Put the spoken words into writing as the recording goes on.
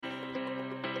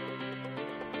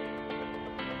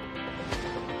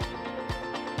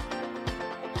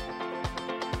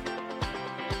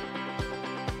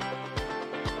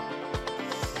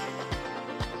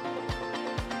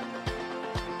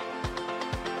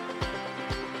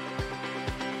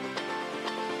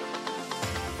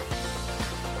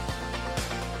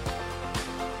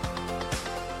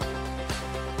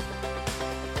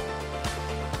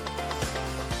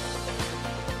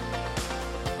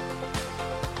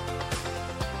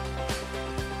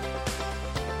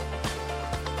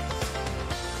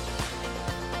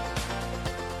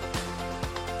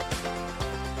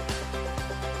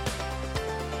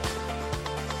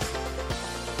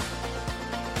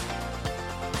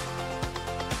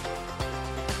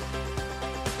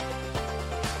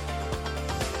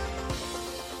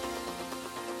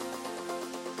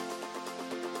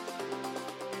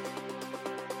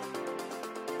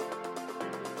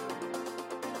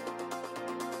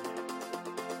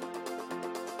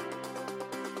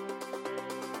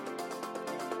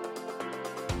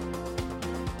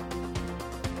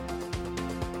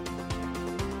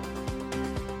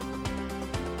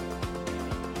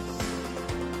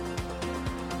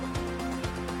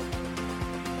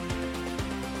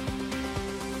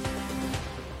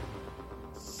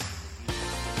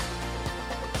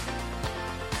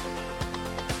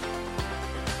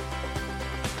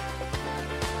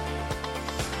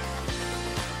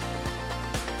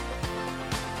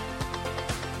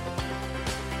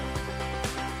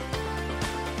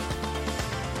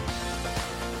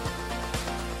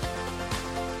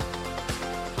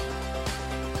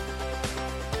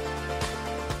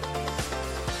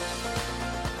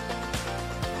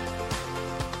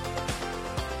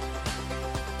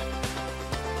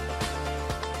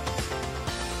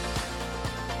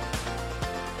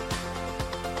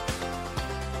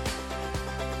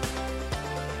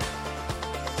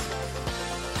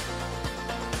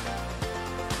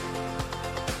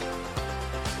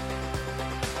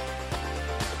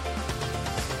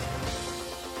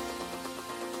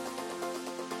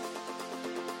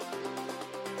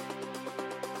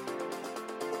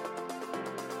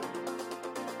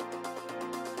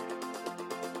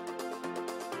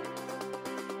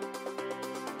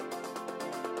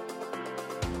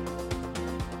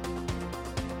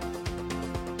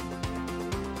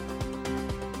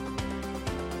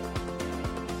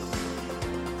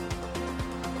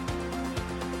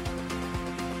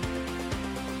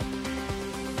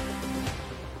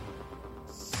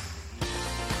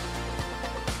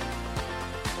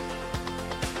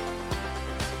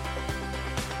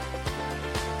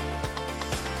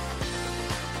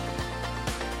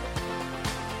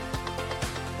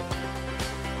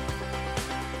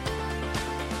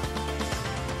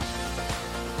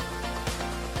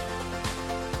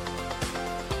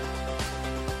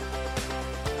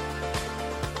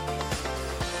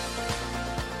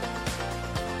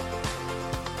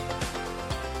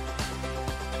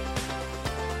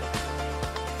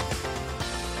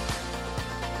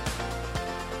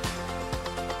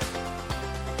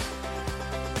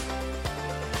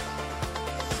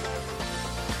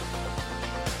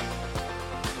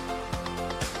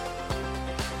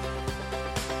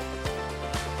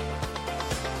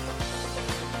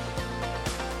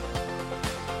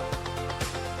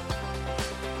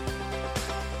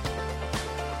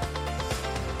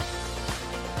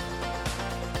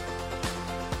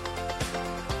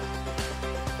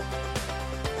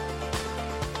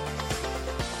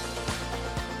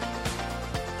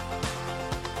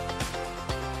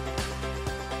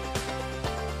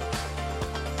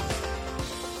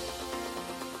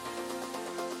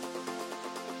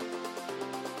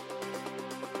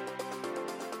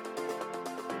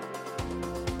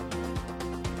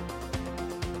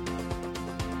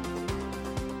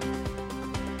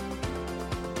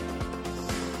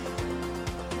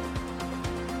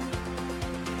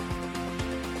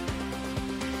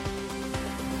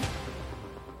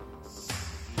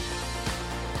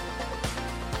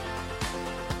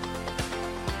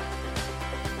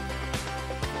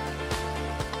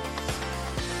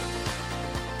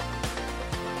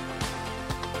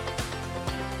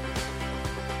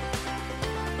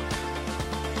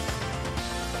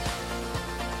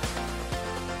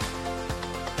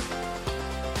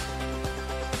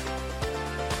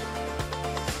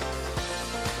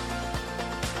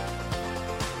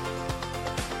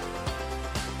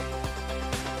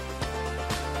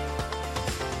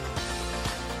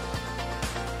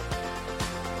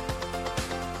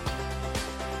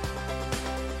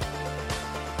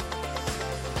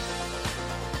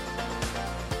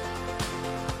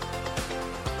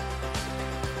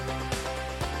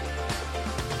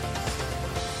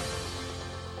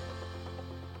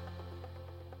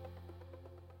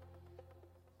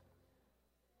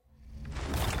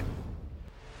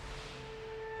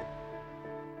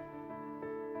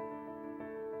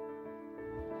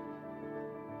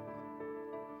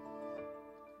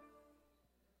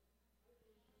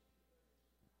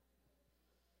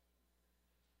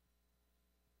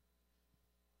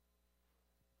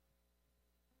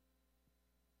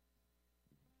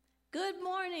Good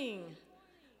morning.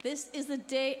 This is the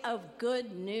day of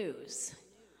good news.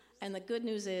 And the good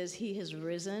news is he has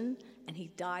risen and he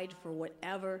died for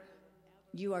whatever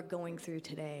you are going through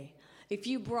today. If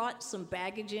you brought some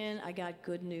baggage in, I got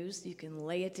good news. You can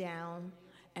lay it down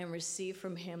and receive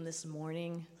from him this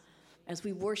morning. As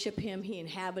we worship him, he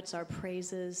inhabits our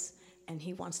praises and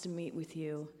he wants to meet with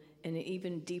you in an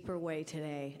even deeper way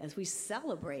today as we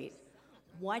celebrate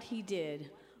what he did,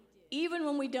 even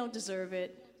when we don't deserve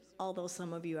it. Although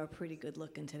some of you are pretty good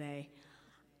looking today.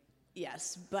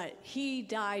 Yes, but he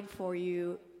died for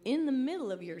you in the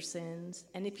middle of your sins.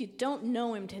 And if you don't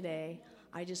know him today,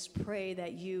 I just pray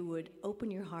that you would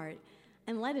open your heart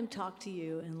and let him talk to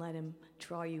you and let him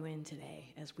draw you in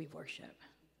today as we worship.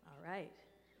 All right.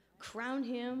 Crown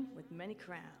him with many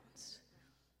crowns.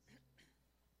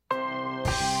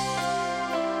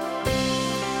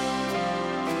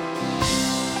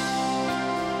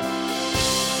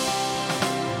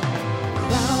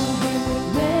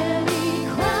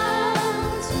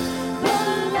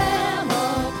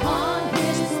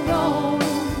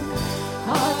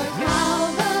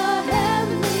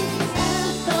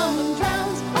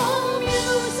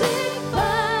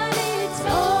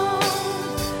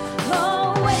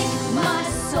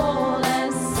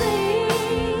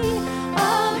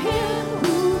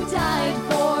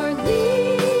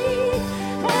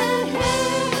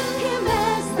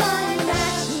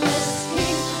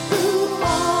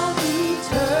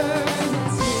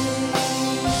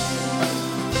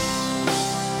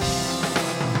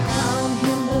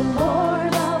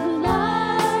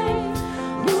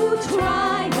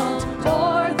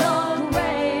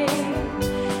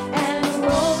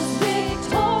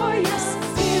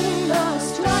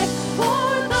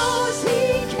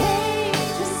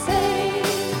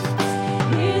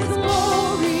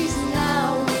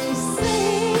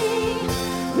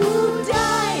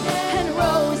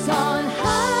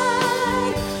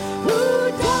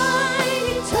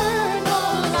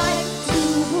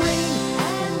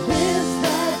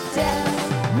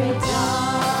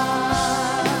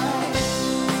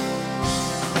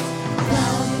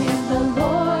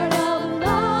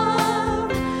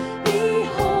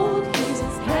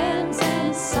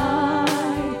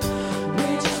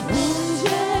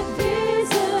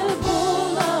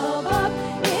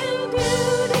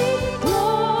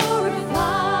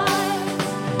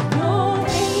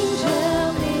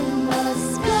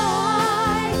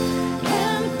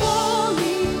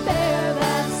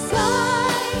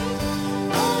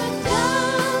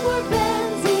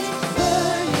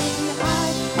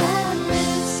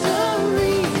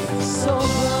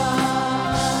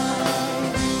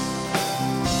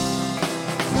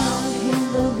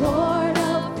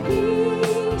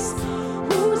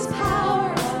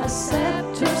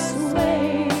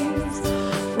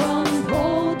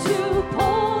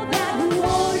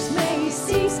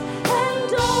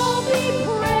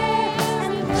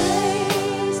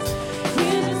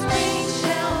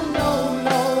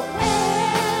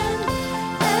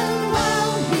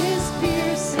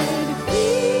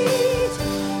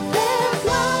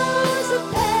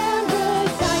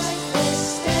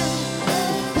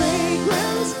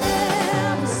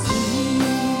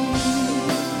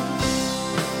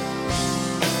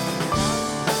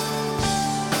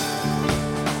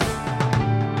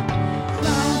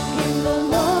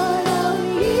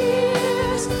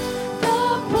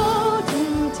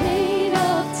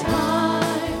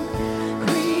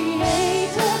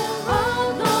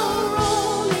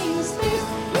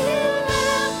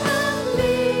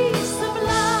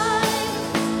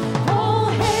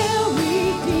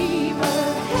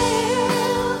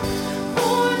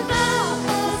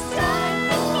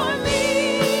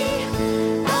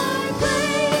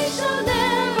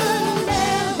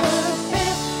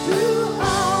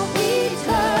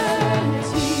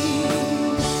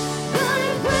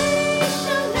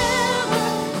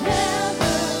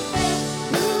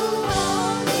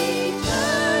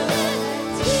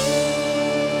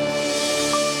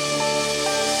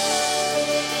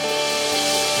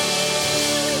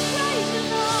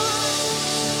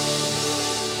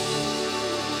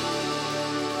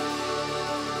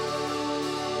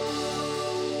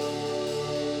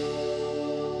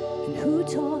 Who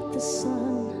taught the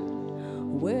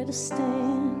sun where to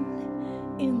stand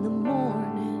in the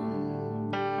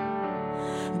morning?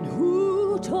 And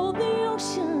who told the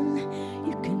ocean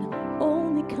you can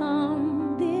only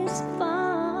come this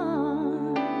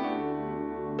far?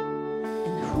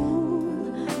 And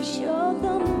who showed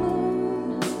the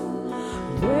moon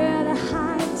where to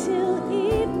hide till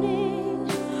evening?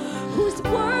 Whose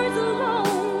words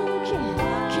alone can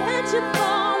catch a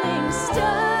falling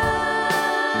star?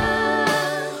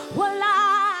 Well,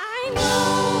 I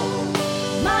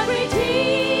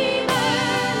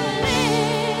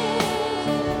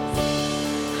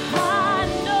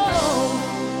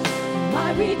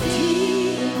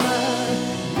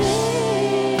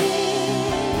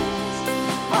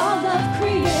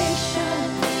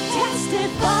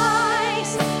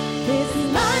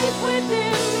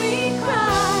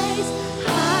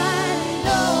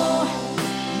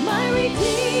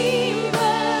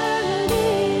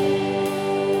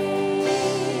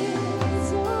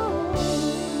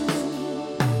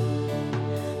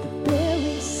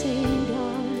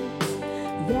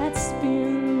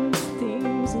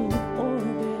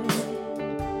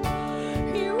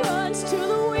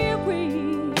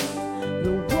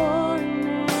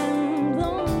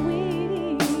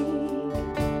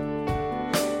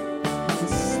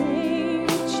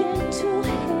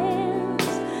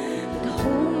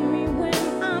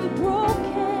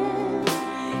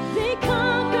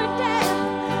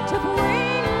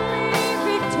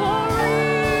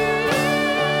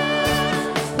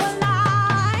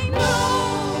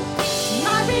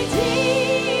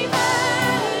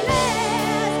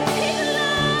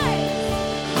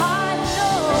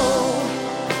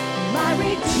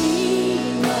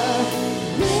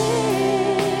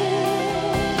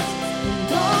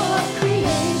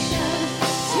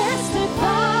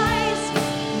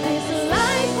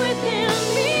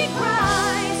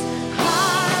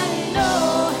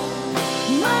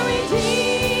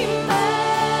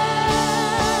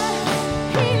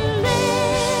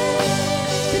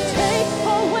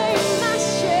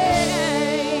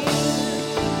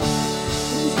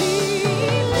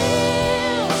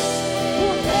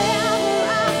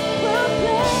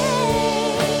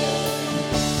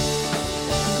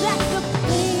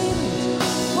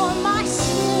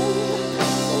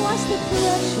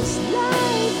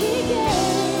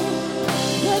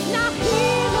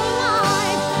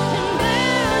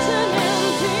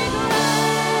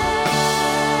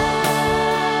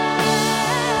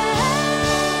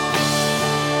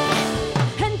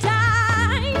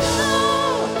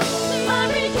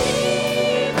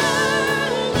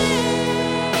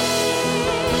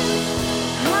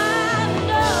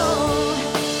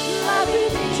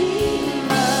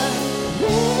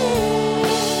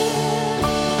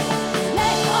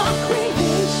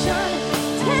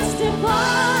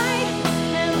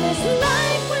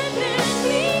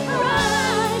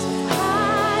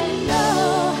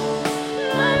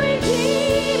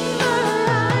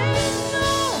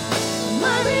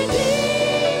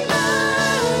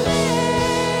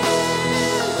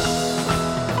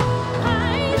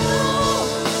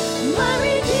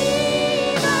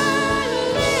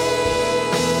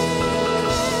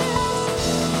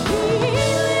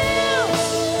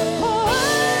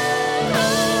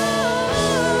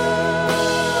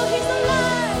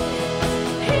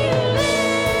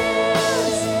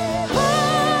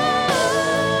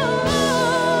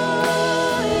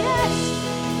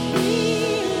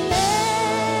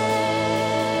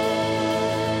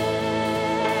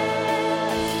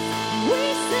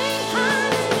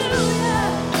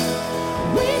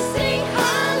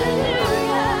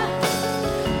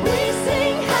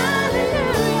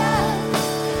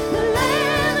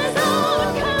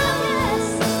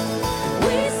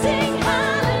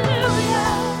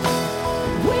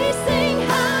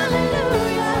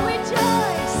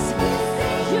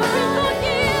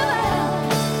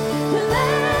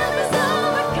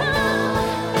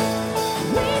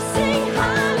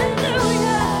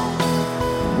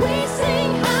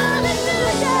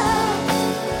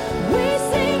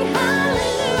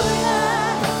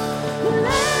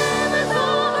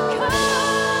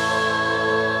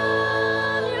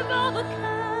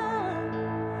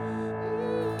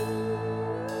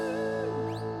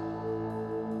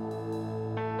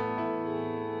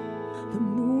The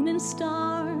moon and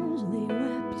stars, they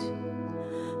wept.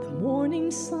 The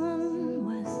morning sun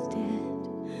was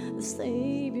dead. The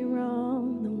Savior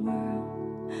of the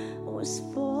world was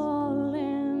fallen.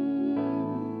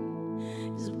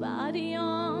 His body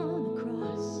on the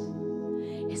cross,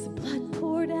 his blood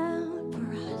poured out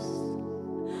for us.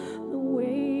 The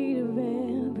weight of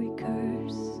every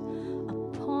curse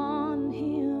upon him.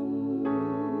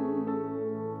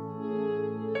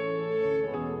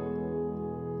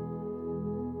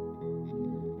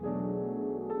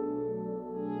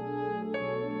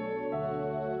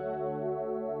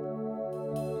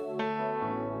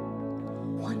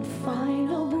 One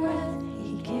final breath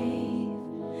he gave,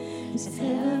 as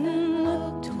heaven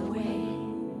looked away.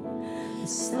 The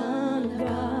Son of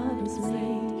God was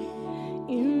laid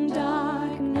in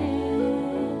darkness,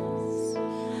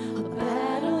 a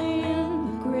battle in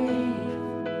the grave.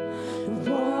 The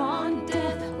war on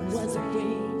death was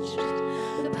waged,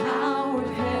 the power of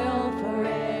hell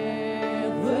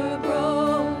forever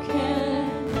broken.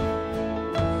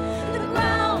 The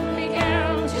ground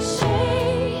began to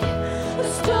shake, the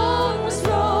stone was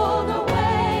rolled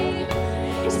away.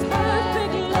 His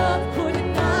perfect love could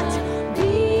not be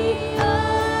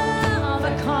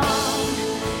overcome.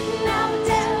 Now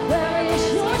death, where is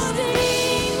your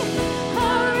sting? A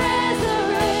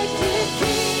resurrected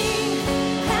King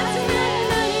has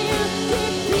never you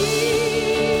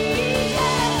defeated.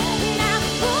 Now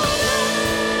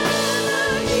forever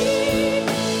he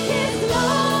is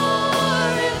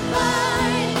glorified.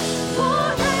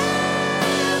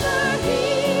 Forever he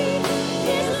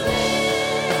is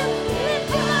lifted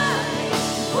high.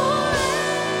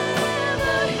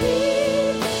 Forever he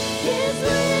is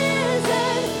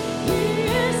risen. He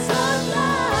is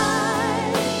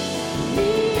alive. He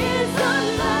is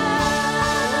alive.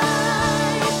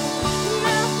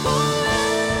 Now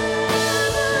forever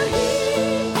he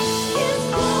is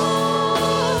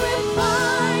glorified.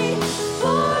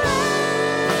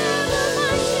 Forever,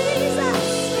 my Jesus,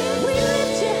 we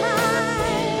lift you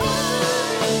high.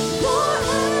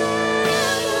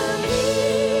 Forever he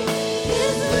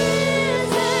is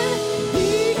risen. He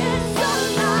is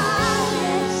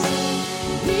alive.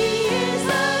 He is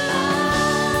alive.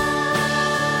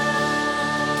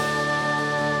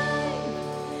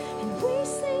 And we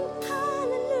sing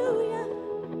hallelujah.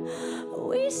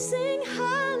 We sing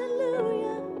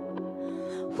hallelujah.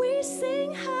 We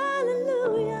sing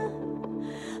hallelujah.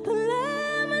 The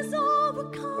Lamb is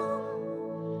overcome.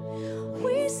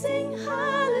 We sing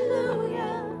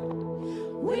hallelujah.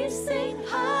 We sing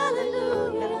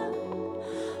hallelujah.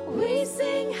 We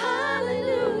sing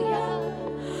hallelujah.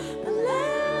 The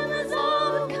Lamb is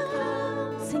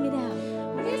overcome. Sing it out.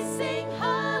 We sing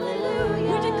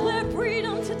hallelujah. We declare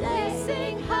freedom today. We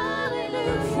sing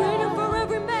hallelujah. Freedom for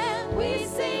every man. We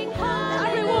sing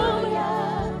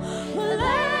hallelujah. The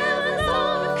Lamb is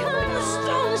overcome. The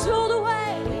stone is rolled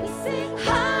away. We sing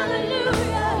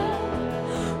hallelujah.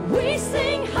 We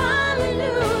sing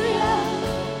hallelujah.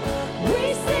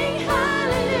 We sing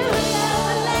hallelujah.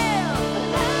 The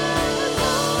Lamb is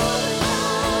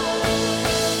overcome.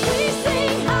 We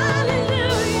sing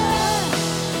hallelujah.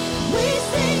 We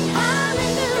sing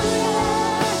hallelujah.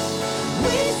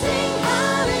 We sing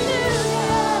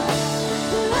hallelujah.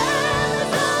 The Lamb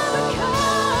is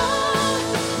overcome.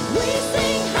 We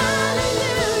sing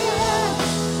hallelujah.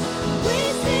 We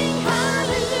sing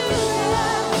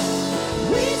hallelujah.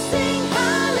 We sing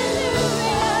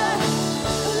hallelujah.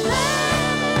 The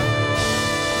Lamb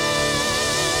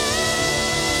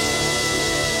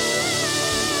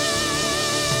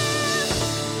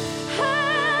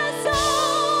has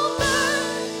overcome.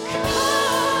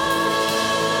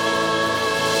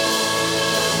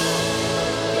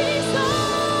 He's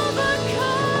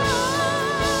overcome.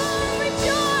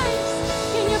 Rejoice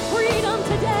in your freedom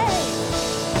today.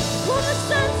 Who the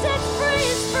sun sets free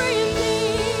is free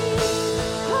indeed.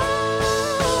 Oh,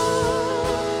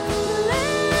 the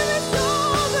Lamb is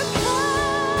overcome.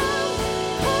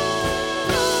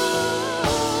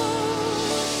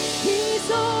 He's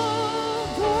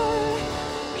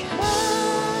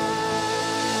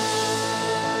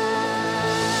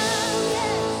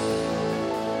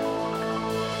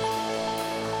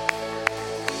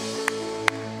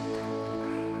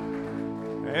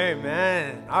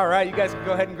Amen. All right, you guys can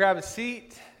go ahead and grab a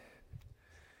seat.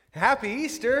 Happy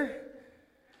Easter.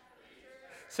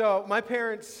 So my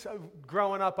parents,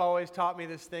 growing up, always taught me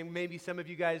this thing. Maybe some of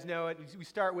you guys know it. We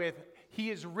start with, He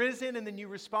is risen, and then you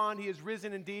respond, He is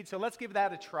risen indeed. So let's give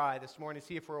that a try this morning,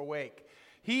 see if we're awake.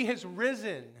 He has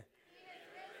risen.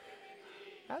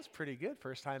 That's pretty good,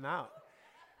 first time out.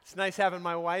 It's nice having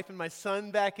my wife and my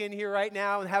son back in here right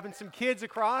now and having some kids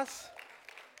across.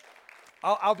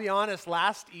 I'll be honest,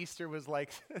 last Easter was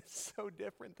like so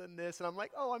different than this. And I'm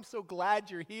like, oh, I'm so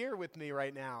glad you're here with me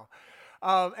right now.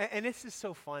 And this is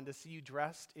so fun to see you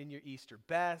dressed in your Easter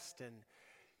best and,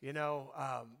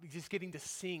 just getting to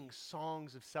sing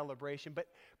songs of celebration.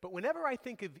 But whenever I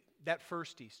think of that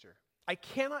first Easter, I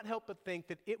cannot help but think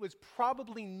that it was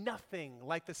probably nothing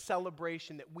like the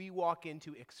celebration that we walk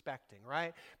into expecting,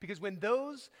 right? Because when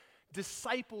those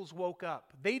disciples woke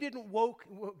up, they didn't wake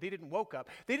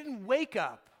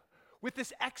up with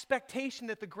this expectation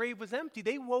that the grave was empty.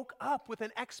 They woke up with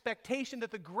an expectation that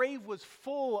the grave was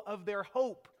full of their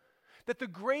hope, that the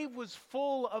grave was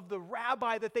full of the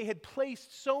rabbi that they had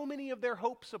placed so many of their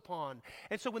hopes upon.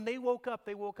 And so when they woke up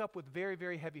with very,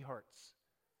 very heavy hearts,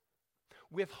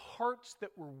 with hearts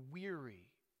that were weary,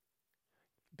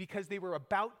 because they were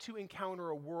about to encounter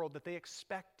a world that they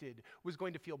expected was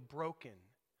going to feel broken,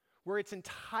 where its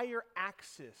entire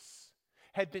axis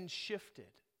had been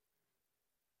shifted.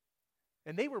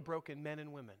 And they were broken men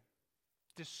and women,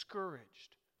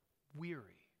 discouraged, weary,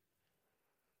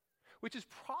 which is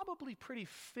probably pretty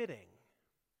fitting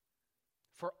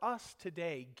for us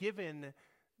today, given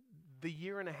the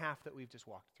year and a half that we've just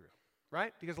walked through,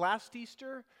 right? Because last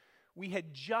Easter, we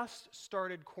had just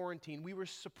started quarantine. We were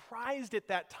surprised at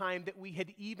that time that we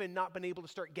had even not been able to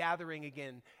start gathering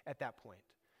again at that point.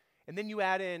 And then you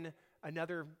add in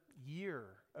another year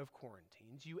of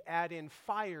quarantines. You add in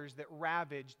fires that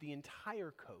ravaged the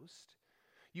entire coast.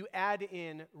 You add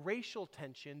in racial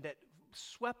tension that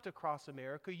swept across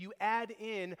America. You add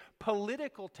in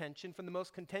political tension from the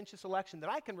most contentious election that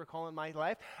I can recall in my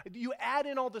life. You add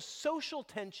in all the social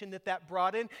tension that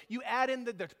brought in. You add in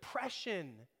the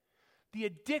depression, the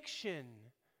addiction,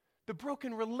 the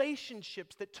broken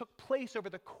relationships that took place over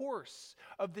the course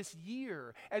of this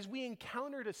year as we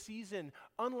encountered a season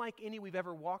unlike any we've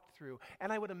ever walked through.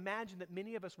 And I would imagine that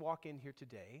many of us walk in here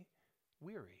today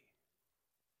weary,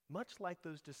 much like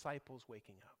those disciples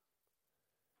waking up.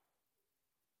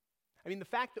 I mean, the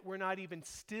fact that we're not even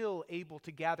still able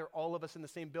to gather all of us in the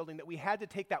same building, that we had to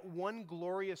take that one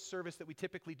glorious service that we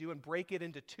typically do and break it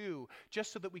into two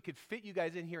just so that we could fit you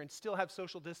guys in here and still have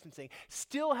social distancing,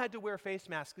 still had to wear face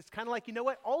masks. It's kind of like, you know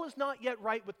what? All is not yet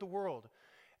right with the world.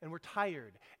 And we're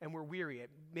tired and we're weary.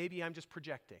 Maybe I'm just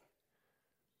projecting.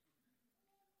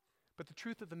 But the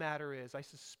truth of the matter is, I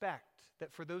suspect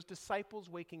that for those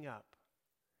disciples waking up,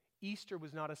 Easter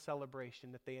was not a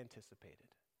celebration that they anticipated.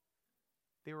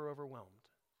 They were overwhelmed.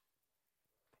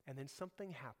 And then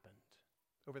something happened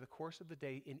over the course of the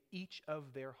day in each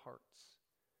of their hearts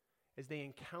as they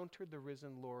encountered the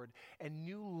risen Lord, and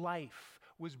new life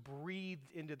was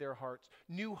breathed into their hearts.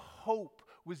 New hope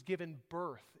was given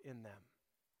birth in them.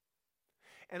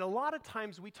 And a lot of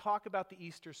times we talk about the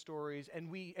Easter stories,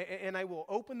 and I will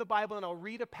open the Bible and I'll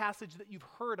read a passage that you've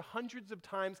heard hundreds of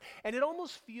times, and it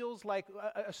almost feels like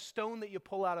a stone that you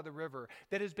pull out of the river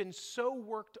that has been so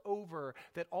worked over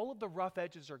that all of the rough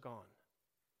edges are gone.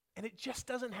 And it just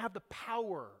doesn't have the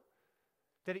power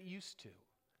that it used to.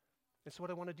 And so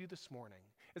what I want to do this morning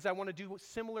is I want to do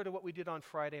similar to what we did on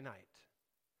Friday night.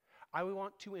 I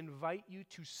want to invite you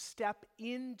to step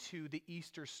into the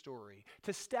Easter story,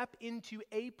 to step into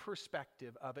a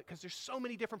perspective of it, because there's so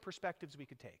many different perspectives we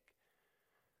could take.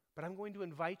 But I'm going to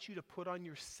invite you to put on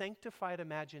your sanctified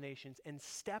imaginations and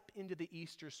step into the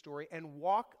Easter story and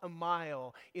walk a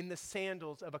mile in the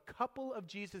sandals of a couple of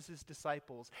Jesus'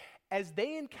 disciples as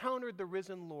they encountered the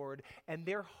risen Lord and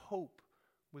their hope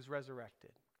was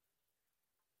resurrected.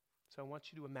 So I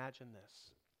want you to imagine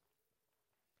this.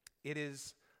 It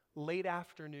is late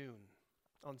afternoon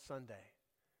on Sunday,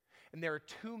 and there are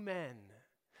two men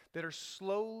that are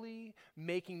slowly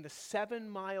making the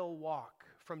 7-mile walk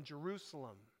from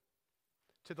Jerusalem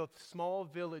to the small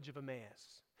village of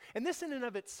Emmaus. And this in and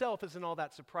of itself isn't all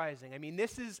that surprising. I mean,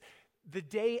 this is the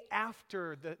day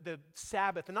after the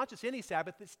Sabbath, and not just any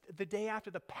Sabbath, it's the day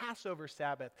after the Passover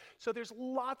Sabbath. So there's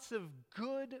lots of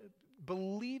good,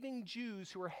 believing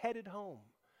Jews who are headed home.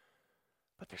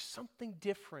 But there's something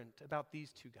different about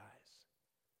these two guys.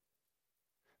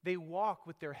 They walk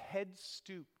with their heads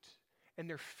stooped and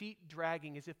their feet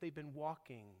dragging as if they've been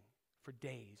walking for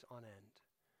days on end.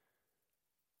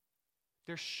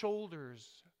 Their shoulders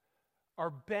are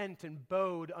bent and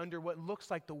bowed under what looks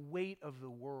like the weight of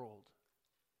the world.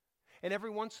 And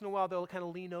every once in a while, they'll kind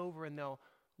of lean over and they'll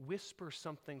whisper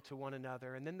something to one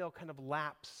another, and then they'll kind of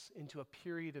lapse into a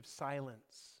period of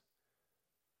silence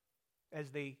as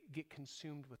they get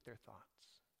consumed with their thoughts.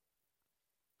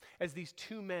 As these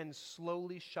two men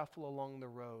slowly shuffle along the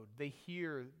road, they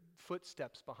hear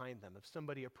footsteps behind them of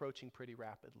somebody approaching pretty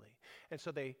rapidly. And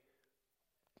so they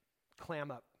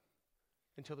clam up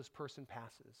until this person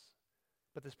passes.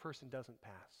 But this person doesn't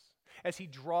pass. As he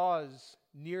draws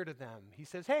near to them, he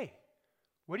says, "Hey,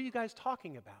 what are you guys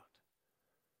talking about?"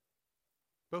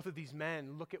 Both of these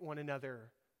men look at one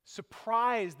another,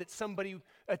 surprised that somebody,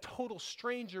 a total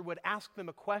stranger, would ask them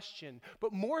a question,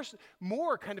 but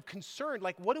more kind of concerned,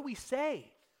 like, what do we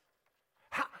say?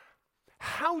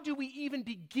 How do we even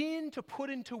begin to put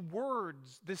into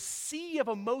words the sea of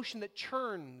emotion that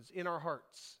churns in our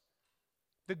hearts?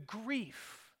 The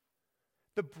grief,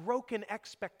 the broken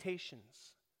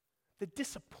expectations, the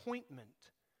disappointment.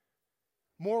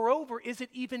 Moreover, is it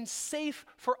even safe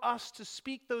for us to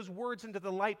speak those words into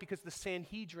the light because the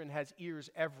Sanhedrin has ears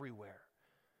everywhere?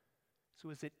 So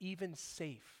is it even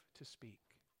safe to speak?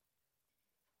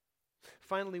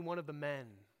 Finally, one of the men,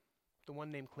 the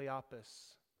one named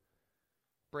Cleopas,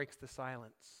 breaks the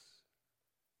silence.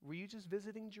 Were you just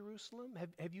visiting Jerusalem?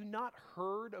 Have you not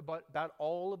heard about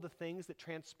all of the things that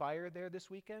transpired there this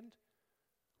weekend?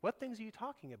 What things are you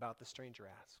talking about? The stranger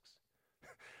asks.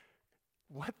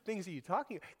 What things are you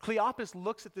talking about? Cleopas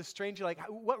looks at this stranger like,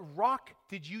 what rock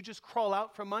did you just crawl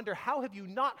out from under? How have you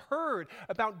not heard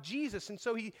about Jesus? And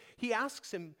so he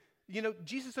asks him,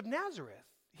 Jesus of Nazareth.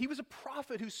 He was a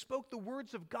prophet who spoke the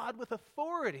words of God with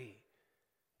authority.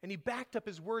 And he backed up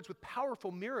his words with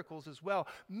powerful miracles as well.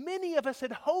 Many of us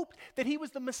had hoped that he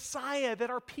was the Messiah that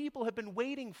our people have been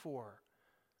waiting for.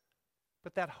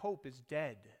 But that hope is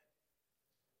dead.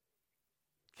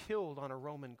 Killed on a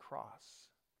Roman cross.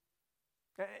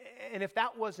 And if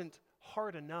that wasn't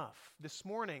hard enough, this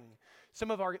morning,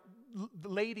 some of our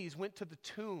ladies went to the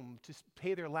tomb to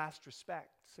pay their last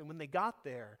respects. And when they got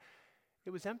there,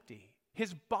 it was empty.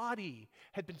 His body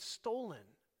had been stolen.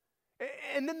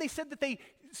 And then they said that they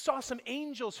saw some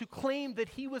angels who claimed that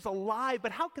he was alive.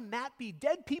 But how can that be?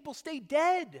 Dead people stay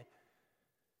dead.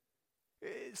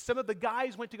 Some of the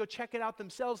guys went to go check it out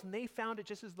themselves, and they found it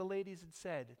just as the ladies had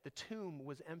said. The tomb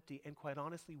was empty, and quite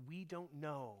honestly, we don't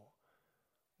know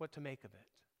what to make of it.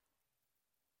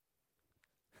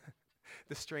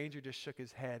 The stranger just shook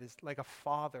his head as like a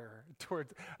father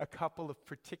towards a couple of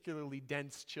particularly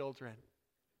dense children.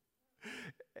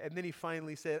 And then he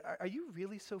finally said, are you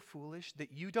really so foolish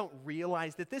that you don't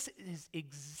realize that this is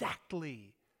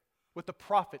exactly what the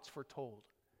prophets foretold?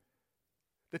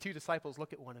 The two disciples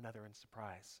look at one another in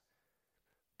surprise.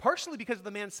 Partially because of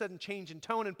the man's sudden change in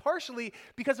tone, and partially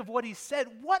because of what he said.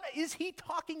 What is he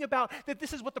talking about that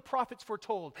this is what the prophets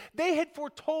foretold? They had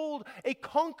foretold a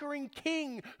conquering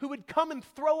king who would come and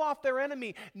throw off their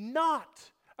enemy, not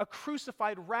a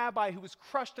crucified rabbi who was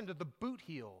crushed under the boot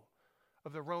heel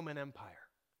of the Roman Empire.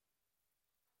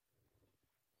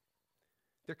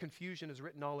 Their confusion is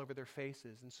written all over their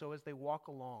faces, and so as they walk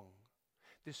along,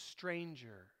 this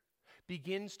stranger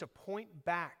begins to point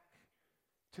back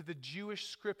to the Jewish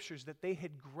scriptures that they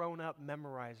had grown up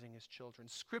memorizing as children,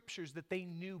 scriptures that they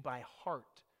knew by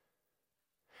heart.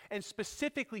 And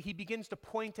specifically, he begins to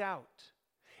point out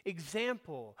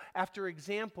example after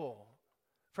example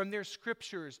from their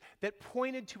scriptures that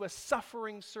pointed to a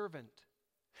suffering servant.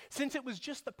 Since it was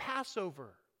just the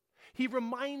Passover, he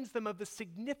reminds them of the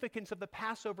significance of the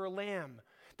Passover lamb,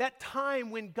 that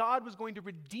time when God was going to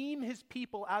redeem his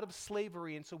people out of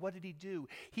slavery. And so what did he do?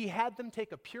 He had them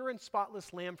take a pure and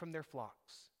spotless lamb from their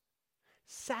flocks,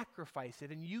 sacrifice it,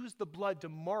 and use the blood to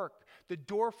mark the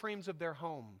door frames of their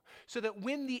home, so that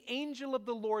when the angel of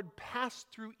the Lord passed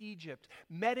through Egypt,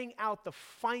 meting out the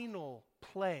final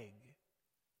plague,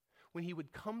 when he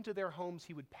would come to their homes,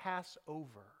 he would pass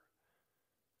over.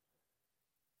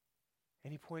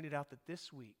 And he pointed out that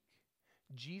this week,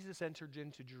 Jesus entered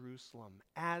into Jerusalem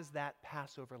as that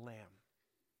Passover lamb.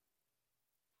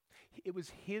 It was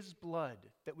his blood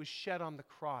that was shed on the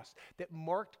cross that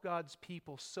marked God's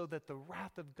people so that the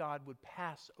wrath of God would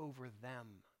pass over them.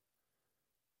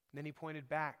 And then he pointed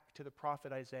back to the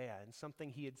prophet Isaiah and something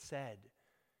he had said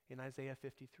in Isaiah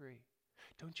 53.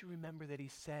 Don't you remember that he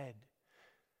said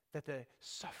that the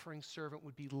suffering servant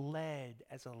would be led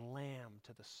as a lamb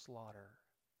to the slaughter?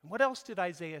 And what else did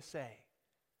Isaiah say?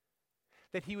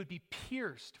 That he would be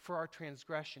pierced for our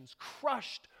transgressions,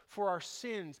 crushed for our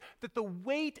sins, that the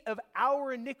weight of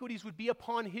our iniquities would be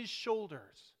upon his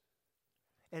shoulders.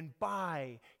 And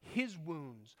by his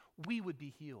wounds, we would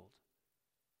be healed.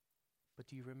 But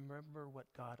do you remember what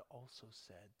God also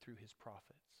said through his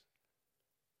prophets?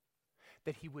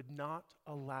 That he would not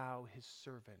allow his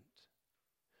servant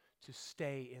to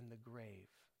stay in the grave,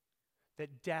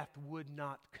 that death would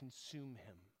not consume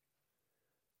him.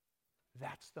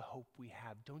 That's the hope we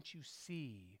have. Don't you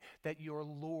see that your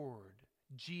Lord,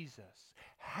 Jesus,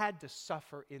 had to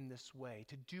suffer in this way,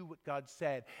 to do what God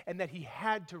said, and that he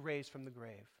had to raise from the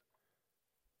grave?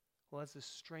 Well, as the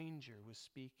stranger was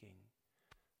speaking,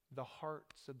 the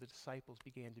hearts of the disciples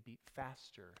began to beat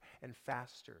faster and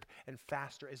faster and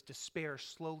faster as despair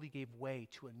slowly gave way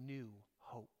to a new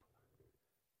hope.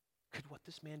 Could what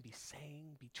this man be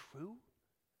saying be true?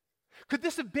 Could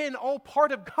this have been all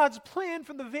part of God's plan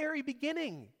from the very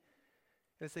beginning?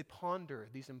 And as they ponder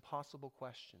these impossible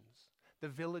questions, the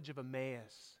village of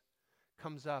Emmaus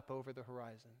comes up over the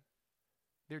horizon.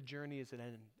 Their journey is at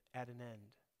an end.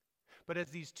 But as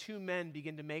these two men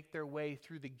begin to make their way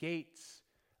through the gates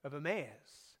of Emmaus,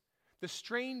 the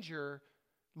stranger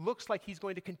looks like he's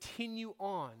going to continue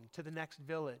on to the next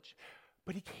village.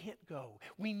 But he can't go.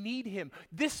 We need him.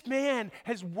 This man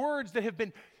has words that have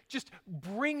been just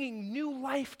bringing new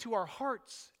life to our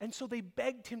hearts. And so they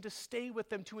begged him to stay with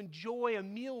them, to enjoy a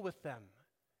meal with them.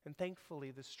 And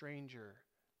thankfully, the stranger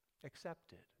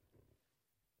accepted.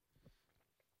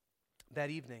 That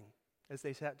evening, as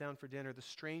they sat down for dinner, the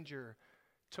stranger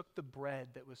took the bread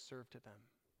that was served to them.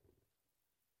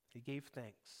 He gave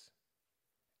thanks.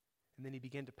 And then he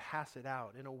began to pass it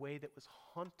out in a way that was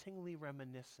hauntingly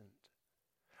reminiscent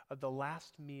of the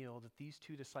last meal that these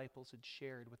two disciples had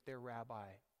shared with their rabbi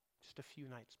just a few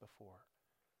nights before.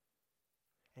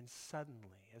 And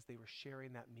suddenly, as they were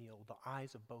sharing that meal, the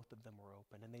eyes of both of them were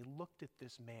open, and they looked at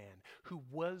this man who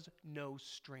was no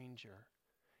stranger.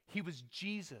 He was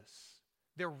Jesus,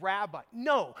 their rabbi.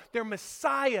 No, their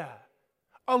Messiah,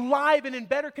 alive and in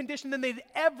better condition than they'd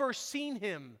ever seen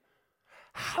him.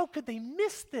 How could they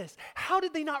miss this? How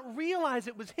did they not realize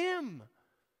it was him?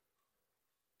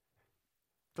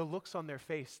 The looks on their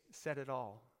face said it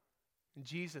all. And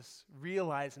Jesus,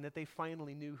 realizing that they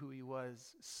finally knew who he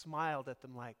was, smiled at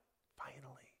them like,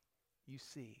 finally, you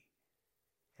see.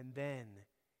 And then,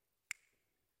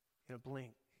 in a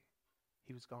blink,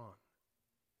 he was gone.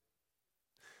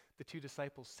 The two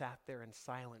disciples sat there in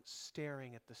silence,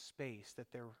 staring at the space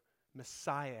that their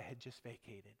Messiah had just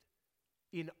vacated,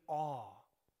 in awe.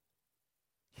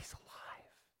 He's alive.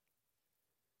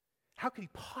 How could he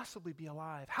possibly be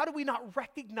alive? How do we not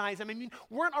recognize him? I mean,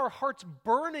 weren't our hearts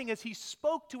burning as he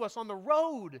spoke to us on the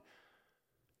road?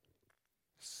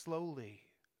 Slowly,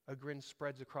 a grin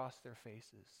spreads across their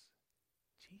faces.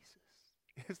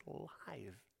 Jesus is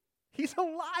alive. He's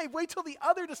alive. Wait till the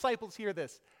other disciples hear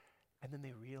this. And then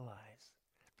they realize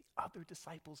the other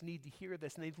disciples need to hear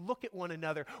this, and they look at one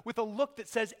another with a look that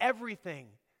says everything.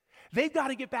 They've got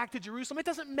to get back to Jerusalem. It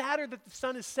doesn't matter that the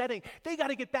sun is setting. They got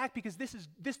to get back because this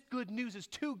good news is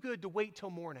too good to wait till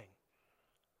morning.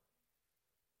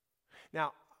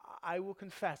 Now, I will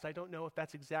confess, I don't know if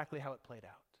that's exactly how it played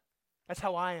out. That's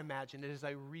how I imagine it as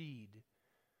I read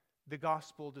the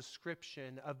gospel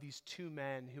description of these two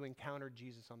men who encountered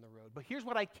Jesus on the road. But here's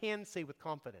what I can say with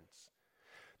confidence.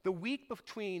 The week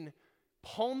between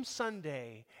Palm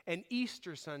Sunday and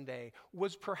Easter Sunday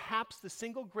was perhaps the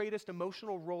single greatest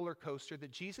emotional roller coaster that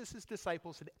Jesus'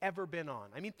 disciples had ever been on.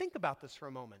 I mean, think about this for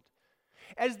a moment.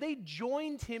 As they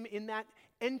joined him in that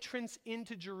entrance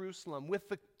into Jerusalem with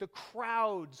the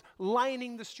crowds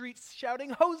lining the streets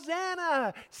shouting,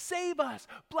 Hosanna, save us,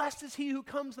 blessed is he who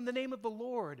comes in the name of the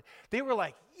Lord. They were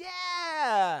like,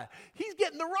 yeah, he's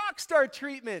getting the rock star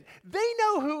treatment. They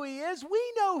know who he is,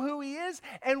 we know who he is,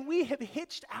 and we have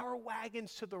hitched our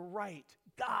wagons to the right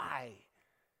guy.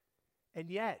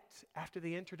 And yet, after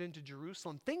they entered into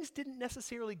Jerusalem, things didn't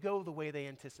necessarily go the way they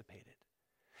anticipated.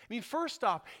 I mean, first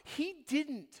off, he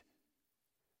didn't,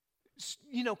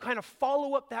 kind of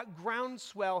follow up that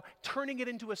groundswell, turning it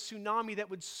into a tsunami that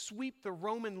would sweep the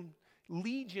Roman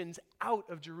legions out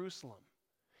of Jerusalem.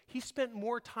 He spent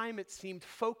more time, it seemed,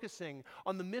 focusing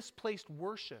on the misplaced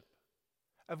worship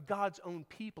of God's own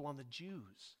people, on the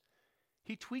Jews.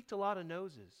 He tweaked a lot of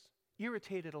noses,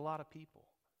 irritated a lot of people.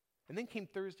 And then came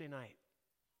Thursday night,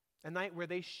 a night where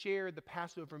they shared the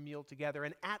Passover meal together.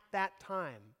 And at that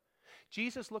time,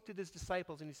 Jesus looked at his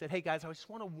disciples and he said, hey guys, I just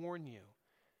want to warn you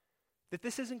that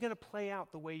this isn't going to play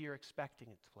out the way you're expecting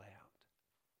it to play out.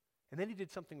 And then he did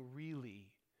something really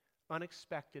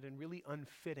unexpected and really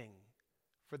unfitting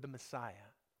for the Messiah.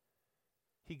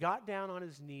 He got down on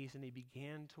his knees and he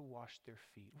began to wash their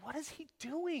feet. What is he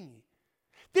doing?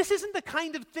 This isn't the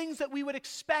kind of things that we would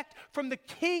expect from the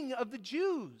King of the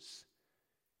Jews.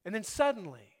 And then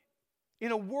suddenly,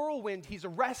 in a whirlwind, he's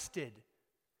arrested.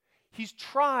 He's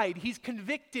tried, he's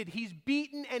convicted, he's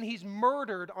beaten, and he's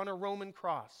murdered on a Roman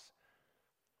cross.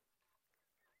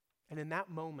 And in that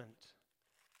moment,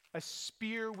 a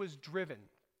spear was driven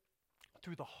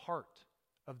through the heart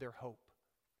of their hope.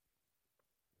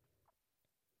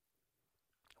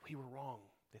 We were wrong,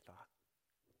 they thought.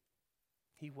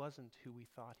 He wasn't who we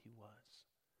thought he was.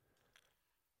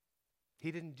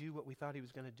 He didn't do what we thought he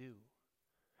was going to do.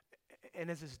 And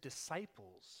as his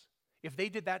disciples, If they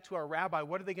did that to our rabbi,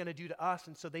 what are they going to do to us?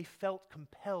 And so they felt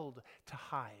compelled to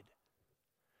hide.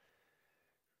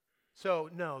 So,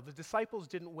 no, the disciples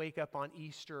didn't wake up on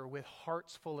Easter with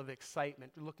hearts full of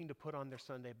excitement, looking to put on their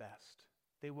Sunday best.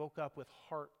 They woke up with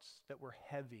hearts that were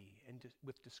heavy and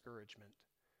with discouragement.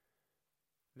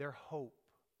 Their hope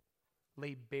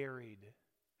lay buried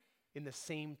in the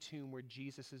same tomb where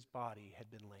Jesus' body had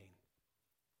been laid.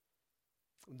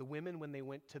 The women, when they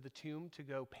went to the tomb to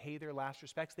go pay their last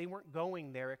respects, they weren't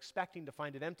going there expecting to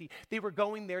find it empty. They were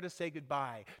going there to say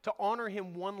goodbye, to honor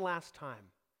him one last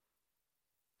time.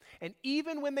 And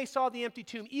even when they saw the empty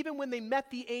tomb, even when they met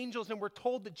the angels and were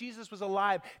told that Jesus was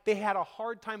alive, they had a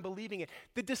hard time believing it.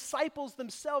 The disciples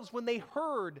themselves, when they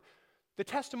heard the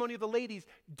testimony of the ladies,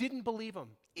 didn't believe him.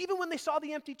 Even when they saw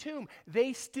the empty tomb,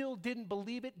 they still didn't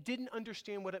believe it, didn't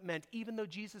understand what it meant, even though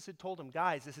Jesus had told them,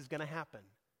 guys, this is going to happen.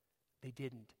 They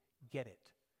didn't get it.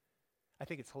 I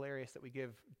think it's hilarious that we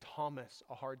give Thomas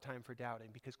a hard time for doubting,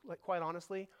 because quite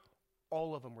honestly,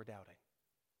 all of them were doubting.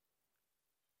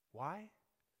 Why?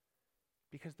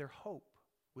 Because their hope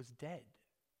was dead.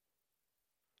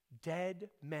 Dead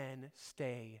men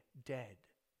stay dead.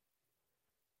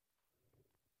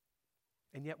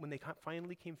 And yet when they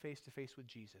finally came face to face with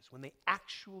Jesus, when they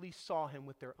actually saw him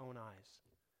with their own eyes,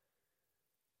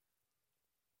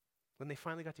 when they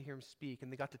finally got to hear him speak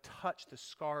and they got to touch the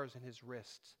scars in his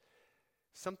wrists,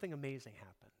 something amazing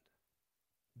happened.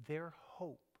 Their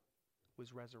hope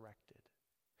was resurrected.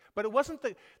 But it wasn't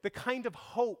the kind of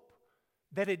hope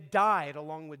that had died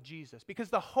along with Jesus, because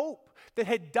the hope that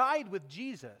had died with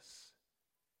Jesus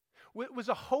was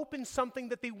a hope in something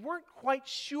that they weren't quite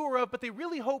sure of, but they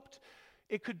really hoped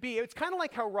it could be. It's kind of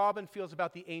like how Robin feels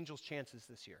about the Angels' chances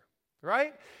this year,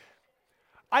 right?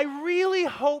 I really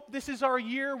hope this is our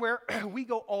year where we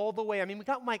go all the way. I mean, we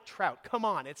got Mike Trout. Come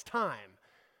on, it's time.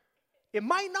 It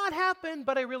might not happen,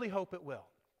 but I really hope it will.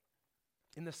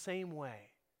 In the same way,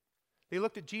 they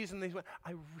looked at Jesus and they went,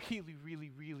 I really, really,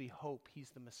 really hope he's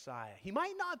the Messiah. He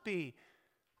might not be,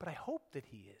 but I hope that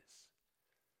he is.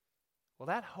 Well,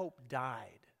 that hope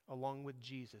died along with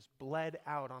Jesus, bled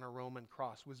out on a Roman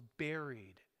cross, was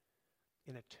buried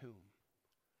in a tomb.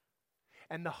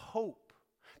 And the hope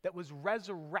that was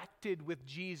resurrected with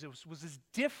Jesus was as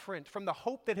different from the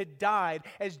hope that had died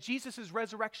as Jesus'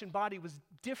 resurrection body was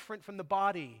different from the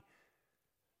body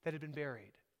that had been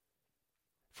buried.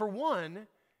 For one,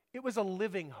 it was a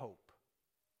living hope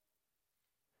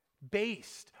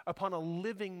based upon a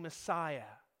living Messiah.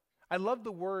 I love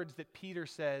the words that Peter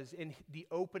says in the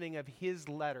opening of his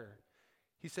letter.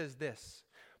 He says this,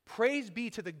 "Praise be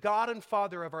to the God and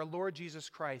Father of our Lord Jesus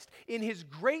Christ. In his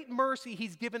great mercy,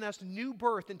 he's given us new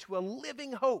birth into a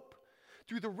living hope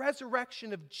through the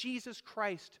resurrection of Jesus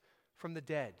Christ from the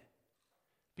dead."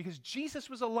 Because Jesus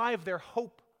was alive, their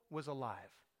hope was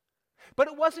alive. But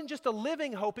it wasn't just a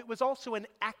living hope, it was also an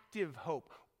active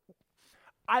hope.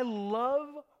 I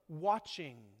love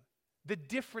watching the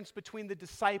difference between the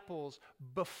disciples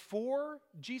before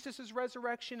Jesus'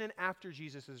 resurrection and after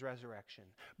Jesus' resurrection.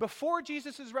 Before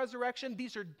Jesus' resurrection,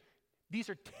 these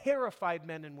are terrified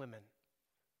men and women.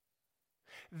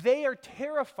 They are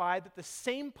terrified that the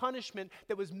same punishment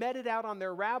that was meted out on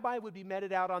their rabbi would be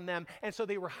meted out on them, and so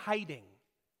they were hiding.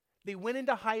 They went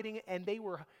into hiding, and they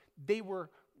were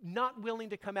not willing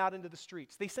to come out into the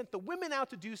streets. They sent the women out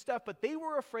to do stuff, but they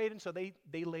were afraid, and so they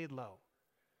laid low.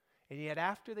 And yet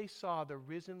after they saw the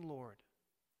risen Lord,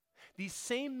 these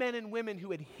same men and women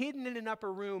who had hidden in an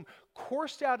upper room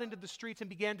coursed out into the streets and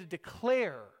began to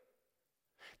declare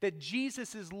that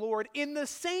Jesus is Lord in the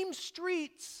same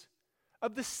streets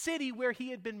of the city where he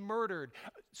had been murdered,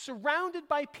 surrounded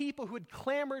by people who had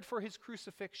clamored for his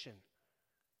crucifixion.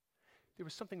 There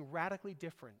was something radically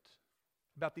different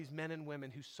about these men and women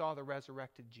who saw the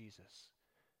resurrected Jesus.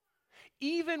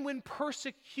 Even when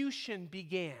persecution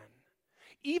began,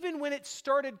 even when it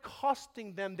started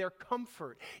costing them their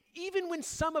comfort, even when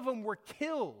some of them were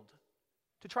killed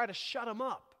to try to shut them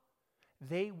up,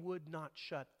 they would not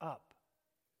shut up.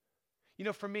 You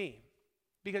know, for me,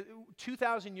 because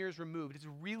 2,000 years removed, it's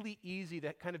really easy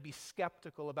to kind of be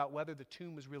skeptical about whether the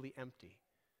tomb was really empty.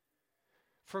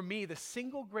 For me, the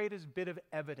single greatest bit of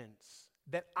evidence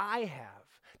that I have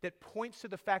that points to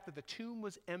the fact that the tomb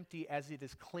was empty as it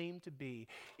is claimed to be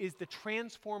is the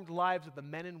transformed lives of the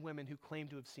men and women who claim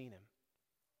to have seen him.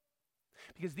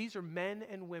 Because these are men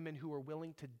and women who are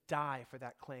willing to die for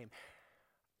that claim.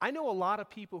 I know a lot of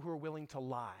people who are willing to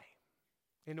lie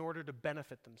in order to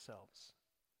benefit themselves.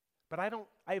 But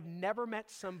I've never met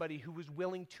somebody who was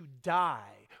willing to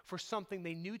die for something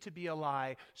they knew to be a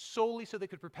lie solely so they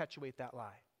could perpetuate that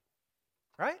lie.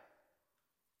 Right?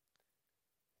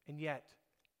 And yet,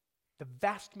 The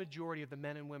vast majority of the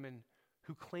men and women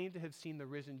who claim to have seen the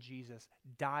risen Jesus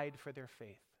died for their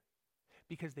faith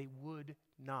because they would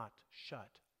not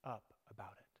shut up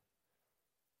about it.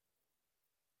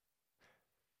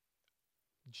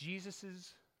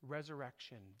 Jesus'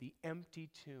 resurrection, the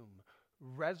empty tomb,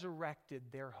 resurrected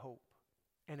their hope,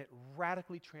 and it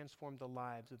radically transformed the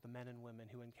lives of the men and women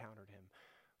who encountered him.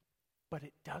 But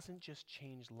it doesn't just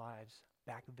change lives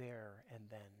back there and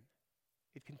then.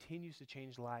 It continues to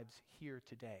change lives here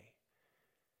today.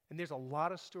 And there's a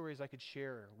lot of stories I could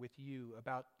share with you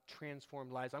about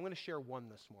transformed lives. I'm going to share one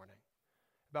this morning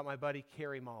about my buddy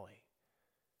Kerry Molly.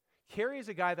 Kerry is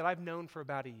a guy that I've known for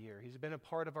about a year. He's been a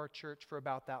part of our church for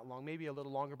about that long, maybe a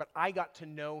little longer, but I got to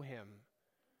know him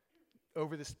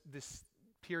over this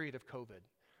period of COVID.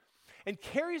 And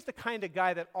Kerry's the kind of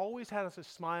guy that always has a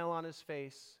smile on his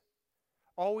face,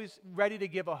 always ready to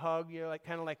give a hug, like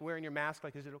kind of like wearing your mask,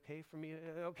 like, is it okay for me?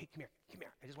 Okay, come here.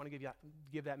 I just want to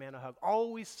give that man a hug.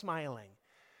 Always smiling.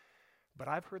 But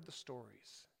I've heard the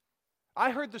stories.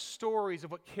 I heard the stories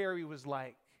of what Kerry was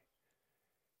like.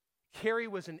 Kerry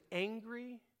was an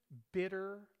angry,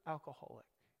 bitter alcoholic.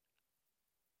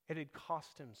 It had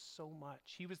cost him so much.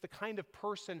 He was the kind of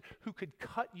person who could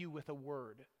cut you with a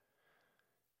word.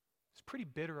 He's pretty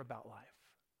bitter about life.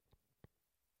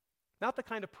 Not the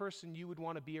kind of person you would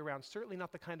want to be around. Certainly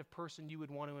not the kind of person you would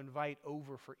want to invite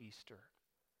over for Easter.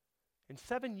 And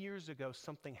 7 years ago,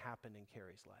 something happened in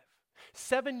Kerry's life.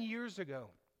 7 years ago,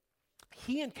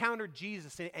 he encountered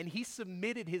Jesus and he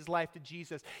submitted his life to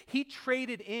Jesus. He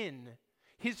traded in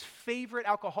his favorite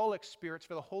alcoholic spirits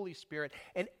for the Holy Spirit,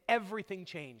 and everything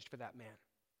changed for that man.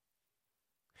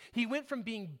 He went from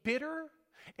being bitter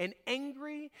and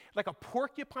angry, like a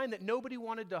porcupine that nobody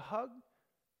wanted to hug.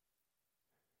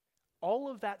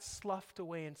 All of that sloughed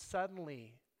away, and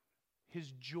suddenly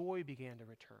his joy began to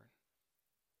return.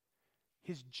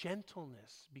 His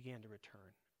gentleness began to return.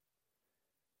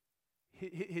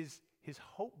 His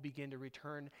hope began to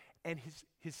return, and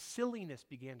his silliness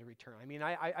began to return. I mean,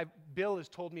 Bill has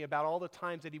told me about all the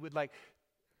times that he would like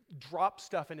drop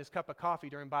stuff in his cup of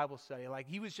coffee during Bible study. Like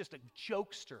he was just a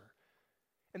jokester.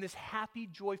 And this happy,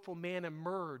 joyful man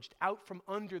emerged out from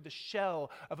under the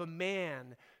shell of a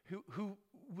man who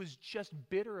was just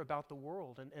bitter about the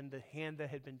world and the hand that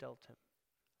had been dealt him.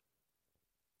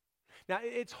 Now,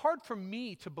 it's hard for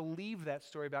me to believe that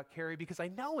story about Kerry because I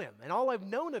know him, and all I've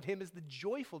known of him is the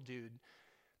joyful dude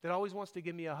that always wants to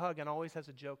give me a hug and always has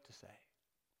a joke to say.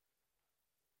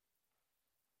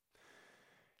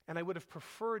 And I would have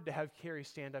preferred to have Kerry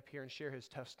stand up here and share his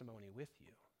testimony with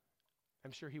you.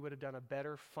 I'm sure he would have done a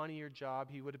better, funnier job.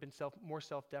 He would have been more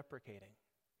self-deprecating,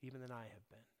 even than I have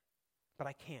been. But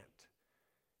I can't,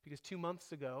 because 2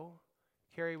 months ago,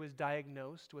 Kerry was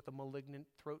diagnosed with a malignant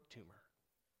throat tumor.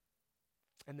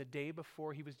 And the day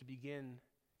before he was to begin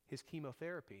his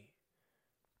chemotherapy,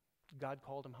 God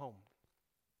called him home.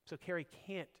 So Kerry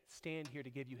can't stand here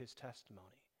to give you his testimony.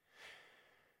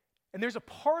 And there's a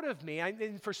part of me,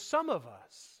 and for some of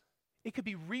us, it could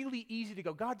be really easy to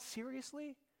go, God,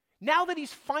 seriously? Now that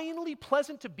he's finally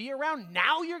pleasant to be around,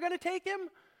 now you're going to take him?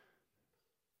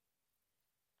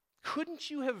 Couldn't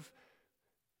you have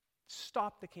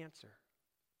stopped the cancer?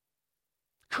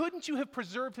 Couldn't you have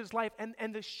preserved his life?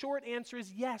 And the short answer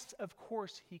is yes, of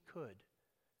course he could.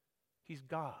 He's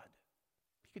God.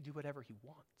 He could do whatever he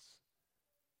wants.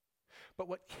 But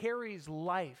what Kerry's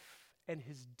life and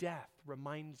his death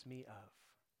reminds me of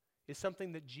is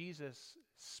something that Jesus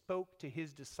spoke to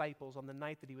his disciples on the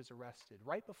night that he was arrested,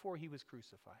 right before he was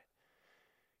crucified.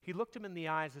 He looked them in the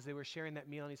eyes as they were sharing that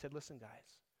meal and he said, listen, guys,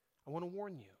 I want to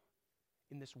warn you,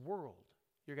 in this world,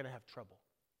 you're going to have trouble.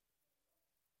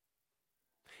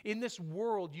 In this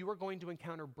world, you are going to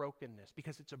encounter brokenness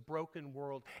because it's a broken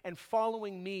world, and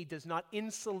following me does not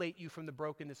insulate you from the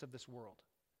brokenness of this world.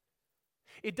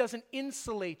 It doesn't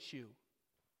insulate you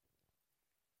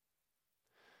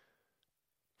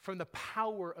from the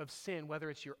power of sin, whether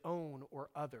it's your own or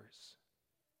others.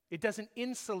 It doesn't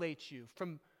insulate you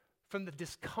from the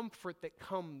discomfort that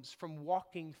comes from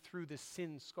walking through the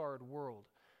sin-scarred world.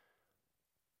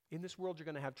 In this world, you're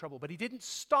going to have trouble. But he didn't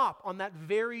stop on that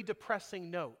very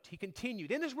depressing note. He continued,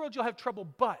 in this world, you'll have trouble,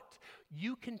 but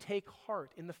you can take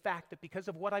heart in the fact that because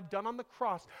of what I've done on the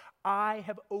cross, I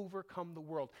have overcome the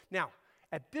world. Now,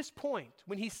 at this point,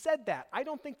 when he said that, I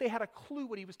don't think they had a clue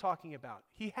what he was talking about.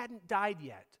 He hadn't died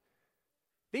yet.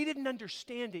 They didn't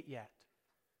understand it yet.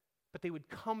 But they would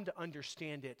come to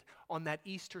understand it on that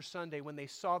Easter Sunday when they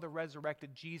saw the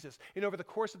resurrected Jesus. And over the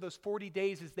course of those 40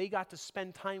 days, as they got to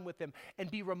spend time with him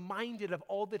and be reminded of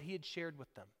all that he had shared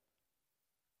with them.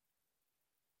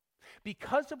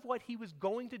 Because of what he was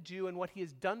going to do and what he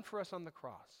has done for us on the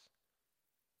cross,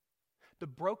 The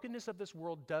brokenness of this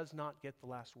world does not get the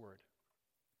last word.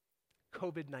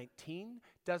 COVID-19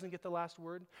 doesn't get the last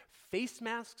word. Face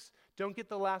masks don't get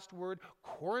the last word.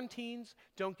 Quarantines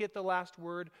don't get the last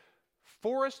word.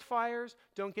 Forest fires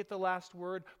don't get the last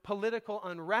word. Political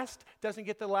unrest doesn't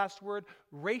get the last word.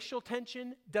 Racial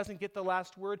tension doesn't get the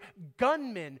last word.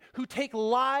 Gunmen who take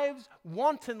lives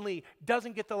wantonly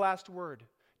doesn't get the last word.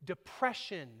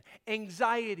 Depression,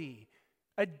 anxiety,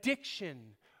 addiction,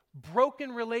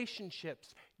 broken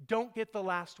relationships don't get the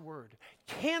last word.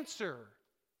 Cancer,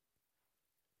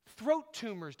 throat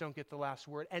tumors don't get the last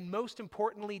word. And most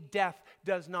importantly, death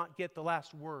does not get the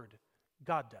last word.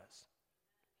 God does.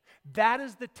 That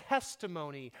is the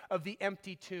testimony of the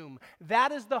empty tomb.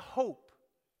 That is the hope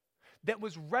that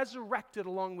was resurrected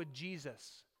along with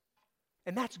Jesus.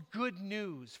 And that's good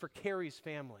news for Carrie's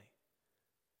family.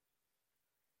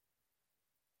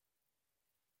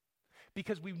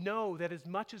 Because we know that as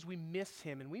much as we miss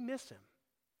him, and we miss him,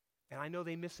 and I know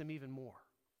they miss him even more,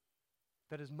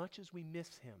 that as much as we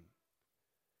miss him,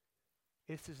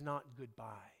 this is not goodbye,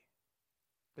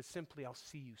 but simply I'll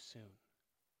see you soon.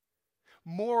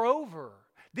 Moreover,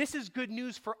 this is good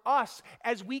news for us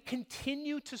as we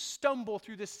continue to stumble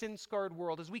through this sin-scarred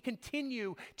world, as we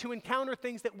continue to encounter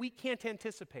things that we can't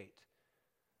anticipate.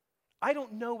 I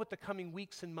don't know what the coming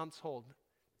weeks and months hold.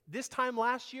 This time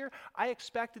last year, I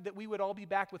expected that we would all be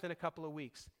back within a couple of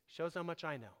weeks. Shows how much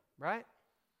I know, right?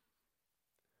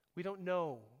 We don't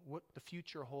know what the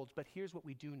future holds, but here's what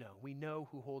we do know. We know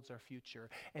who holds our future,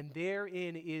 and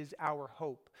therein is our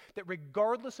hope, that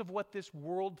regardless of what this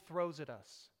world throws at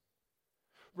us,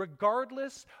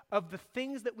 regardless of the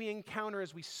things that we encounter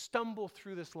as we stumble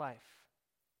through this life,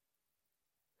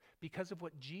 because of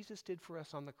what Jesus did for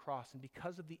us on the cross and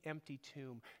because of the empty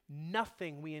tomb,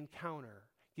 nothing we encounter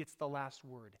gets the last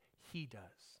word. He does.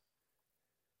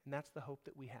 And that's the hope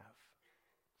that we have.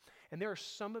 And there are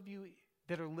some of you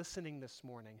that are listening this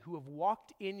morning who have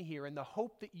walked in here and the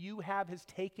hope that you have has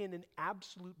taken an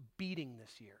absolute beating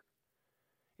this year.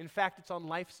 In fact, it's on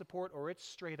life support or it's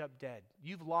straight up dead.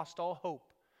 You've lost all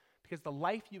hope because the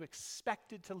life you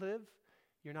expected to live,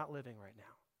 you're not living right now.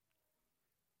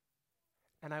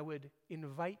 And I would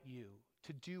invite you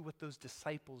to do what those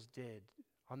disciples did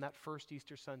on that first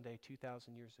Easter Sunday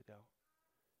 2,000 years ago.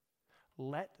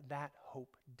 Let that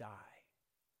hope die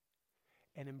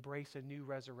and embrace a new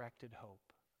resurrected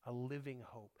hope, a living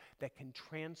hope that can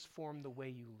transform the way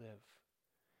you live.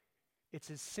 It's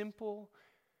as simple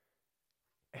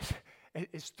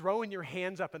as throwing your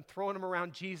hands up and throwing them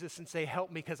around Jesus and say, help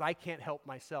me because I can't help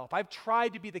myself. I've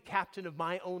tried to be the captain of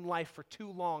my own life for too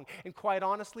long, and quite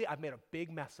honestly, I've made a big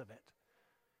mess of it.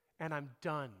 And I'm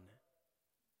done.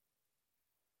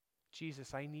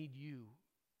 Jesus, I need you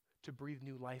to breathe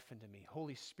new life into me.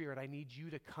 Holy Spirit, I need you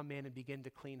to come in and begin to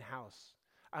clean house.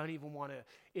 I don't even want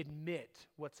to admit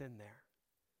what's in there.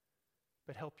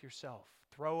 But help yourself.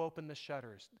 Throw open the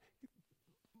shutters.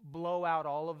 Blow out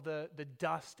all of the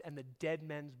dust and the dead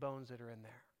men's bones that are in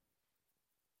there.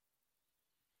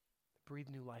 Breathe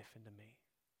new life into me.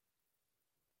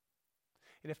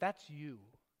 And if that's you,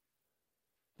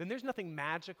 then there's nothing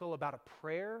magical about a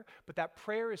prayer, but that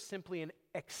prayer is simply an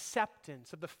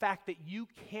acceptance of the fact that you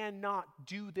cannot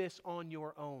do this on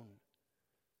your own.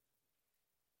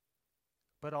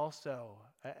 But also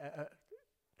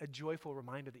a joyful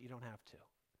reminder that you don't have to.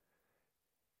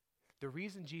 The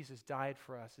reason Jesus died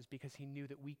for us is because he knew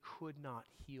that we could not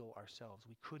heal ourselves.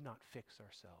 We could not fix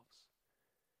ourselves.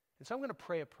 And so I'm going to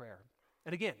pray a prayer.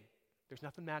 And again, there's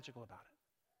nothing magical about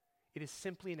it. It is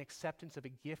simply an acceptance of a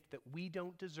gift that we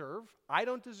don't deserve. I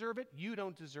don't deserve it. You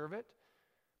don't deserve it.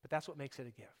 But that's what makes it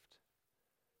a gift.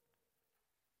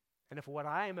 And if what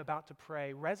I am about to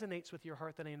pray resonates with your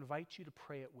heart, then I invite you to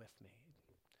pray it with me.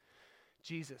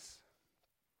 Jesus,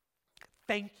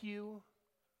 thank you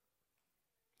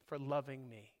for loving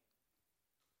me,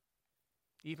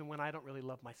 even when I don't really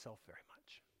love myself very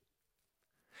much.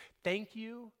 Thank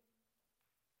you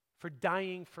for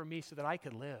dying for me so that I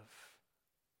could live.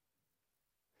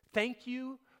 Thank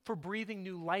you for breathing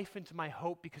new life into my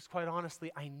hope because, quite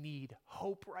honestly, I need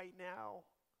hope right now.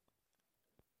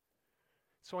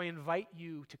 So I invite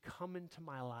you to come into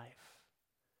my life.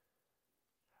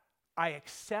 I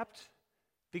accept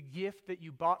the gift that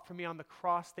you bought for me on the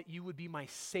cross, that you would be my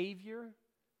Savior.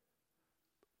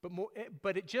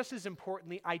 But it just as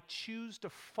importantly, I choose to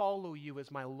follow you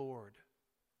as my Lord.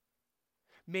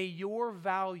 May your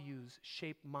values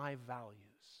shape my values.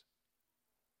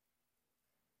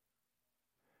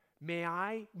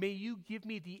 May you give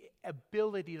me the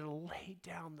ability to lay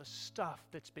down the stuff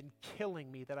that's been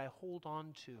killing me that I hold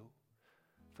on to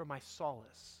for my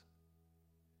solace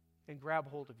and grab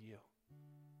hold of you.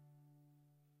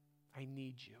 I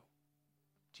need you.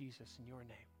 Jesus, in your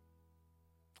name.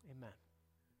 Amen.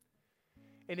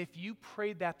 And if you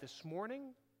prayed that this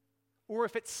morning, or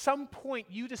if at some point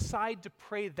you decide to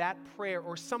pray that prayer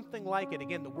or something like it,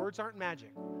 again, the words aren't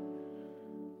magic.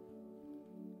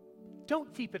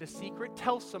 Don't keep it a secret.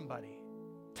 Tell somebody.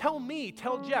 Tell me,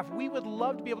 tell Jeff. We would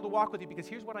love to be able to walk with you because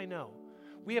here's what I know.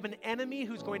 We have an enemy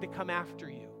who's going to come after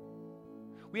you.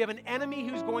 We have an enemy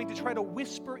who's going to try to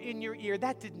whisper in your ear,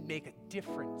 that didn't make a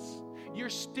difference. You're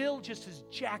still just as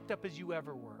jacked up as you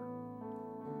ever were.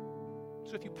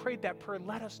 So if you prayed that prayer,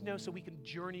 let us know so we can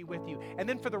journey with you. And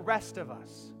then for the rest of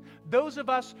us, those of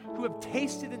us who have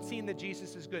tasted and seen that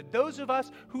Jesus is good, those of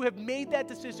us who have made that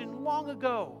decision long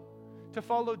ago to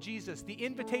follow Jesus, the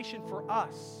invitation for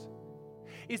us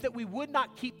is that we would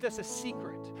not keep this a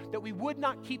secret, that we would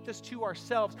not keep this to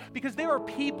ourselves, because there are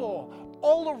people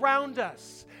all around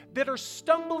us that are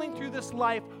stumbling through this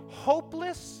life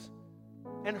hopeless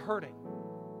and hurting.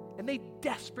 And they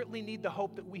desperately need the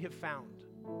hope that we have found.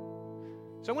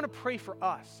 So I want to pray for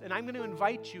us, and I'm going to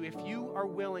invite you, if you are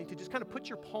willing, to just kind of put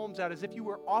your palms out as if you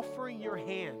were offering your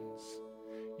hands,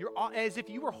 as if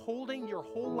you were holding your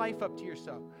whole life up to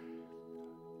yourself.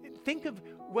 Think of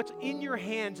what's in your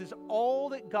hands as all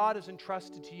that God has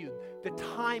entrusted to you, the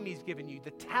time He's given you,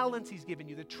 the talents He's given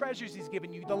you, the treasures He's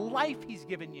given you, the life He's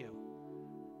given you,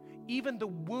 even the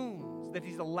wounds that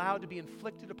He's allowed to be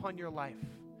inflicted upon your life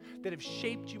that have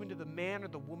shaped you into the man or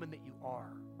the woman that you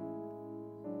are.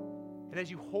 And as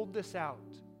you hold this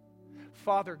out,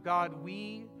 Father God,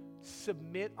 we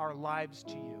submit our lives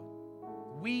to you.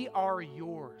 We are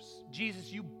yours.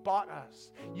 Jesus, you bought us.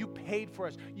 You paid for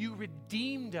us. You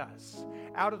redeemed us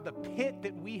out of the pit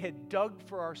that we had dug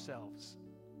for ourselves.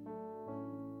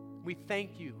 We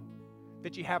thank you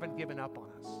that you haven't given up on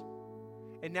us.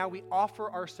 And now we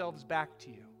offer ourselves back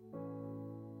to you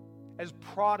as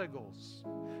prodigals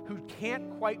who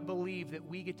can't quite believe that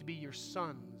we get to be your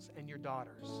sons and your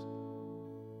daughters.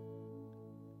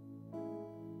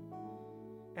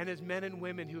 And as men and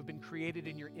women who have been created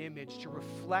in your image to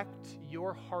reflect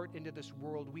your heart into this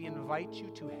world, we invite you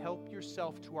to help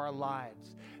yourself to our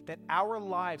lives, that our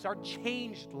lives, our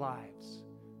changed lives,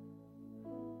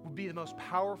 would be the most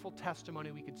powerful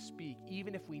testimony we could speak,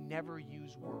 even if we never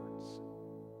use words.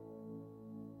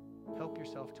 Help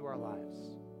yourself to our lives,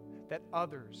 that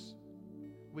others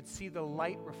would see the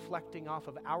light reflecting off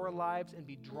of our lives and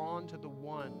be drawn to the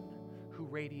one who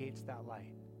radiates that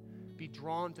light. Be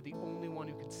drawn to the only one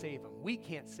who can save them. We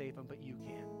can't save them, but you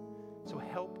can. So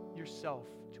help yourself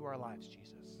to our lives,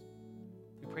 Jesus.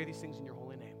 We pray these things in your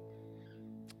holy name.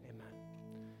 Amen.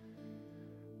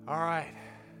 All right.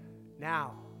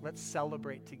 Now, let's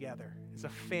celebrate together as a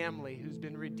family who's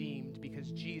been redeemed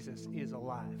because Jesus is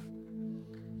alive.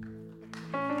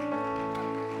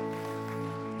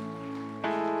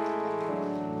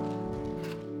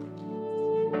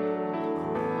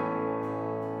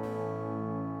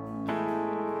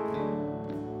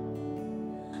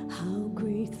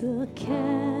 The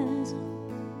chasm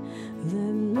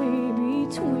that lay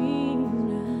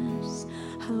between us,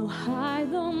 how high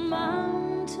the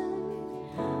mountain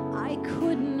I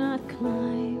could not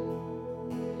climb.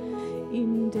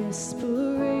 In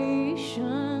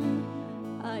desperation,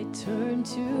 I turned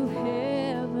to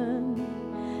heaven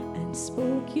and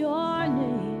spoke your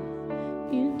name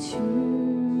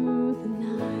into the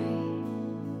night.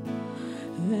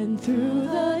 Then through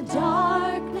the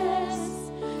darkness,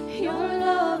 your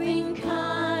loving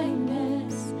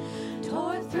kindness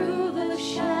tore through the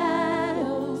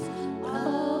shadows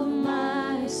of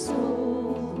my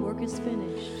soul. The work is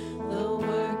finished. The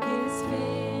work is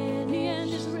finished. The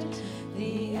end is written.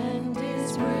 The end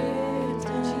is written.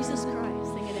 Jesus Christ,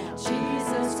 sing it out.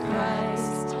 Jesus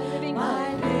Christ,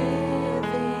 my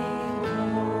living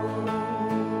hope.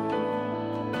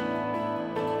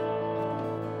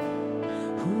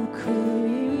 Who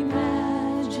could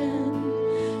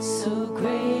imagine so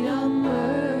great a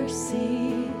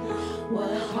mercy?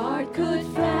 What heart could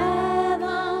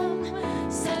fathom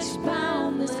such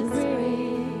boundless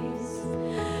grace?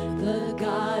 The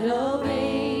God of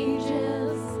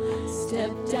ages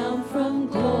stepped down from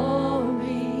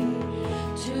glory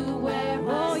to wear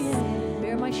my sin,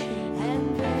 bear my shame,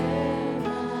 and bear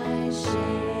my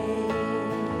shame.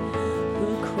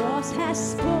 The cross has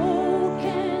spoken.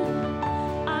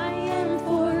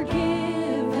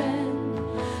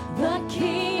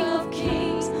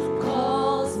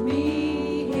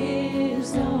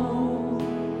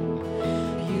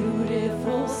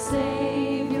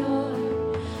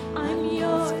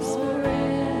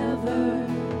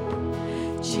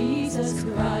 Jesus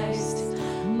Christ,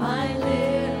 my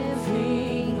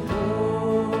living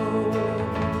hope.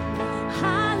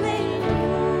 Hallelujah.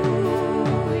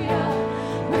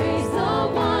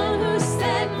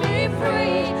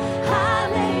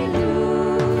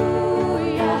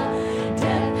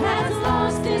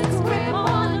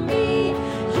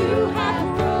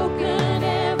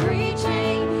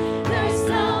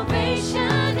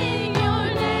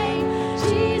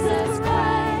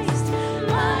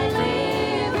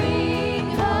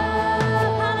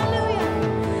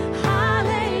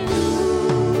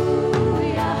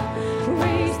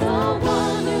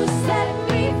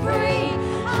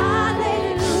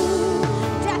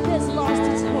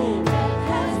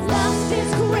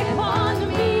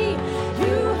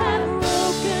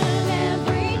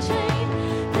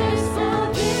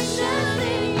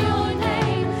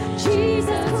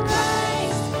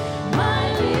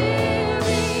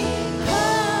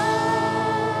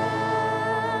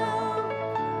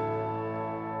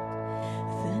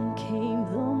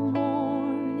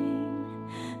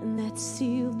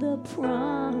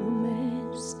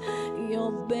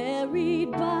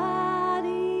 buried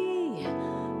body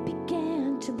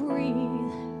began to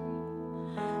breathe.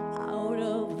 Out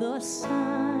of the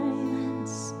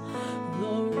silence,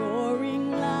 the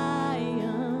roaring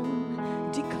lion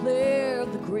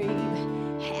declared the grave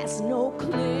has no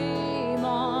claim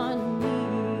on me.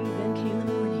 Then came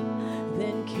the morning,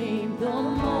 then came the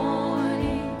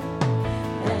morning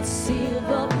that sealed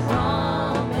the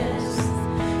promise.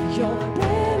 Your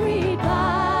buried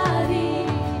body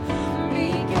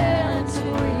began to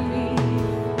breathe.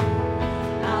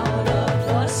 Out of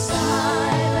the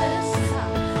silence,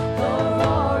 the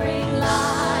roaring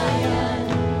lion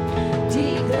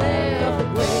declared the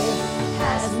grave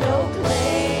has no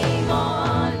claim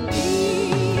on me.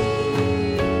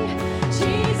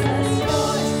 Jesus,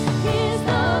 yours is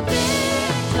the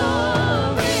victory.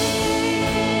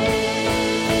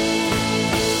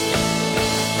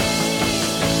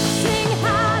 Sing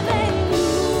hallelujah,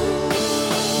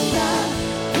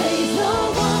 praise the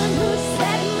one who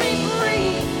set me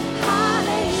free.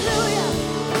 Hallelujah,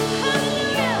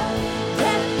 hallelujah,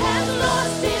 death has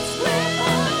lost its grip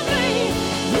on me.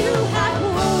 You have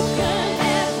broken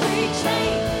every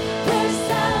chain. There's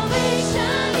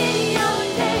salvation in your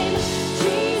name,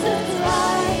 Jesus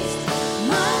Christ,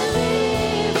 my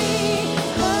living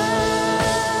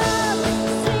hope.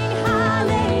 Sing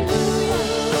hallelujah,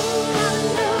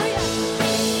 hallelujah,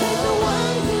 praise the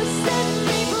one who set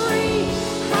me free.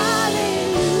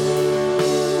 Hallelujah,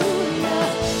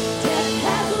 death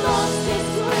has lost its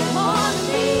grip on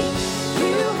me.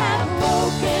 You have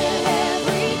broken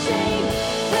every chain.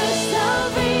 There's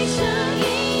salvation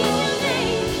in your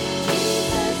name,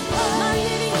 Jesus Christ, my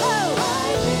living hope.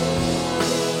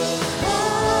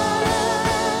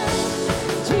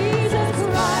 Jesus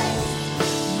Christ,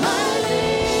 my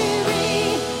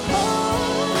living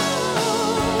hope.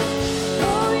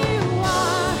 Oh, you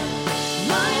are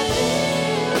my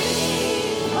living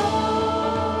hope.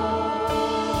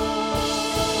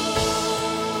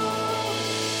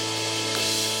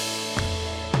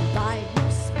 By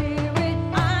your Spirit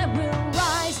I will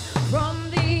rise from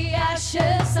the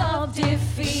ashes of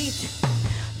defeat.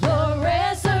 The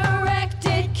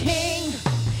resurrected King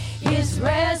is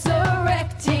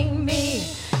resurrecting me.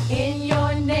 In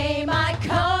your name I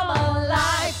come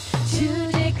alive to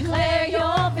declare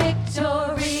your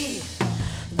victory.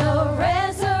 The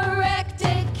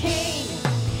resurrected King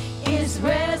is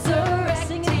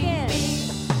resurrecting me.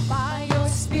 By your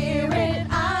Spirit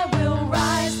I will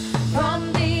rise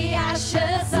from the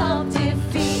ashes of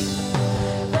defeat.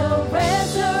 The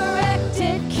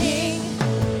resurrected King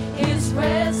is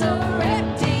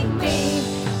resurrecting me.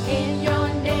 In your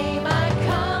name I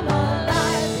come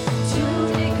alive to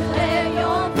declare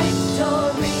your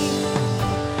victory.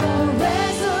 The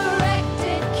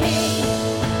resurrected King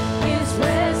is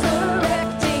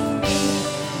resurrecting me.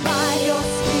 By your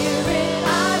Spirit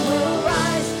I will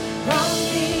rise from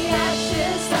the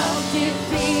ashes of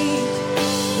defeat.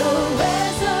 The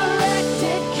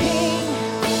resurrected King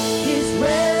is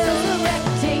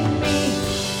resurrecting me.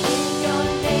 In your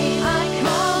name I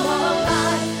come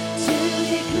alive to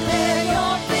declare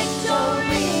your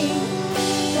victory.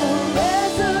 The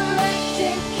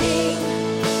resurrected King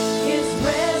is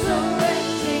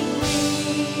resurrecting me.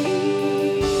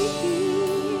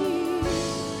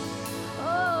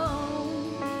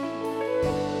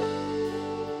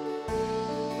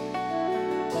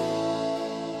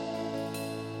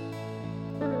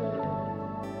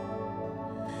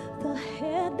 The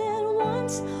head that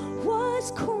once was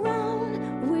crowned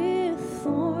with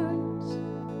thorns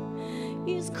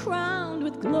is crowned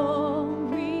with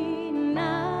glory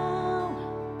now.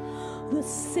 The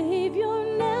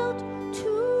Savior knelt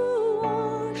to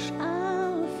wash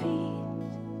our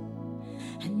feet,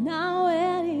 and now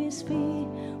at his feet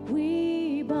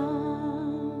we bow.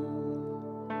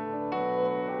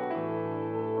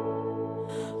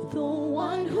 The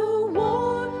one who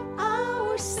wore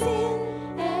our sin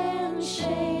and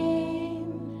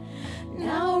shame,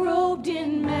 now robed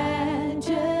in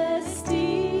majesty,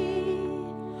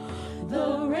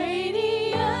 the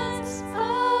radiance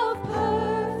of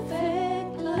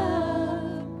perfect love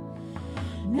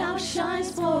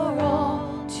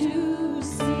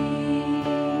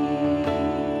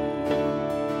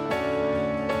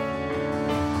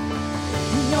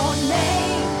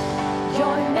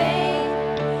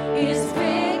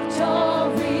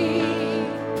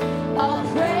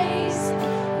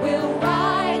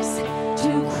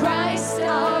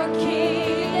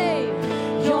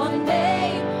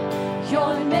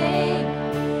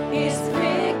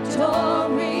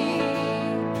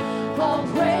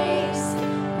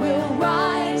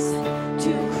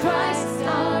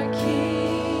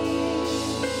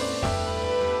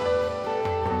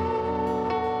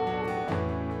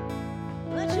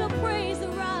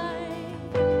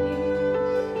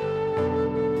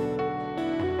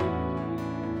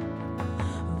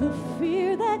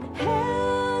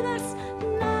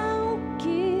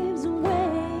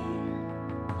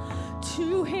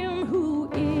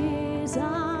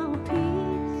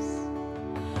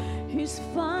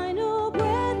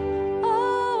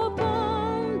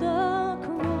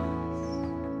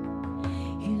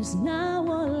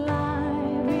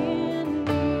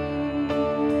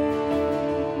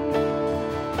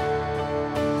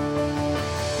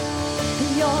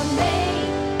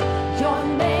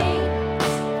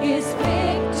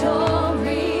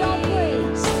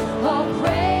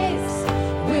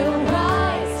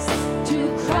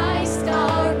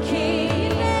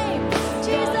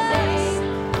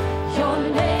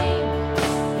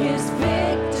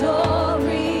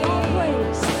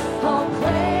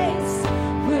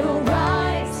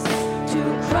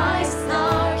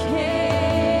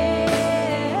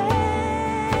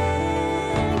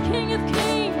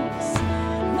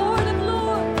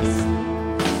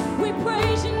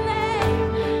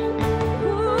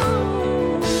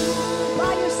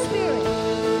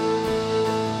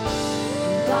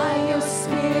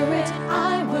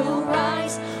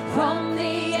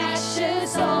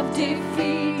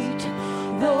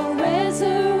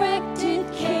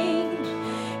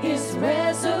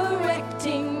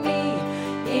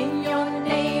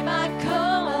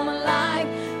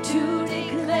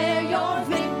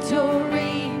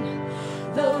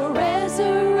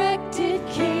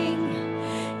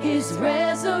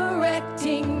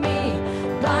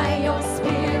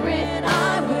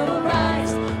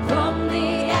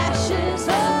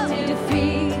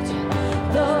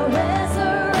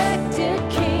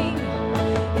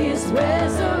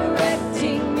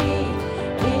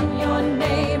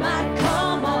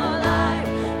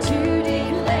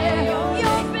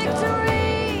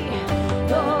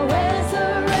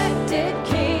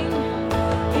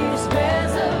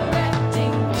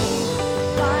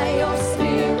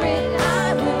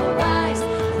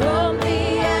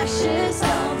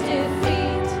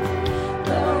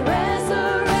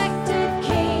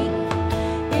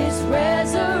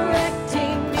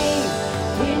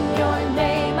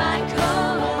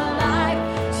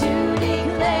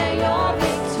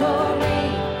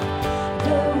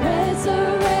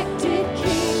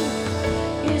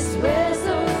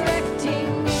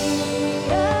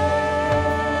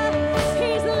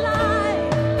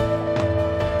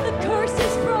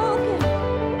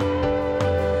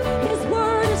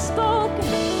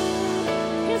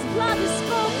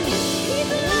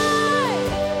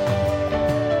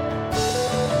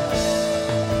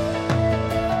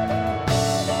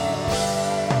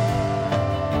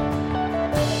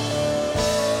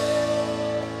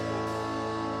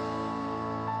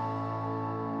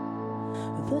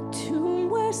The tomb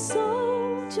where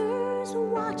soldiers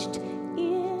watched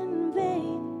in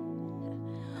vain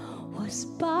was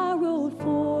borrowed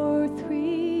for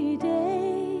 3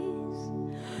 days.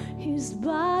 His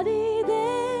body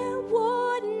there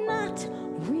would not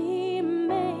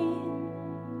remain,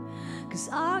 'cause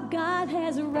our God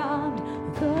has robbed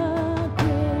the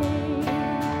grave.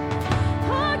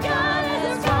 Our God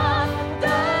has robbed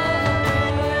the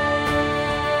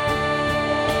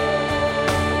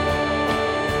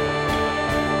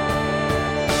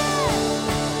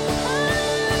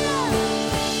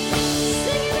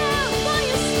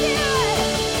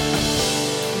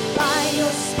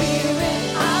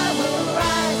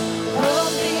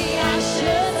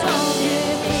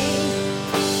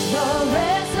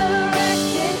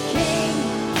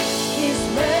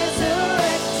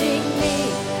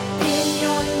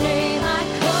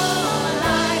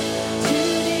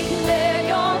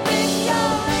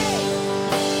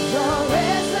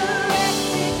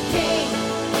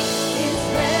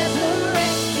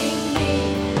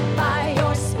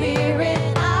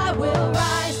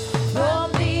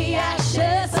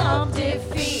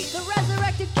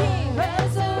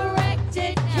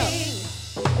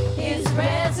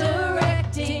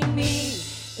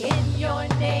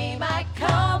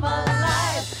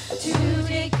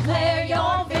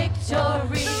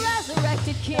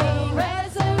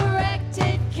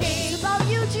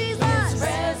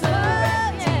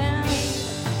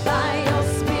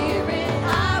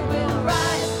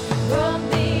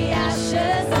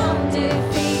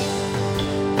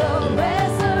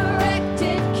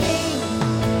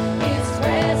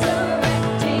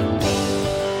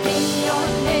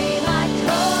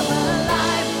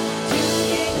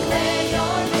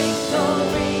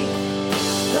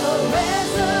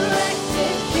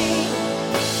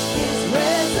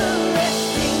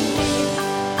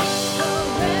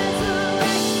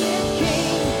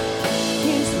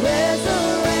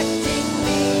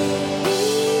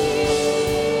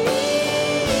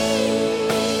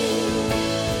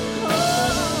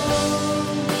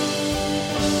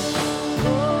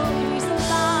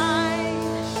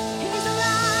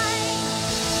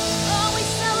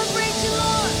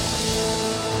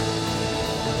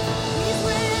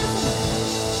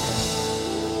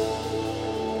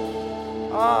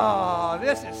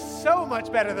this is so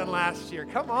much better than last year.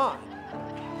 Come on.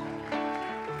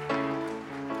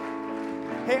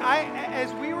 Hey,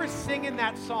 as we were singing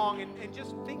that song and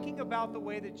just thinking about the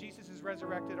way that Jesus has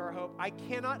resurrected our hope, I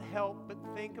cannot help but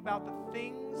think about the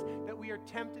things that we are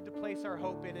tempted to place our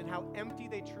hope in and how empty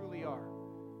they truly are.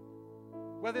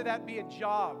 Whether that be a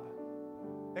job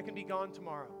that can be gone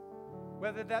tomorrow,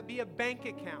 whether that be a bank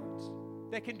account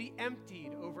that can be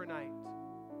emptied overnight,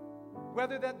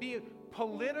 whether that be a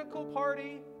political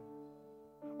party,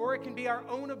 or it can be our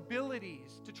own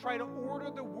abilities to try to order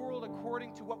the world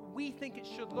according to what we think it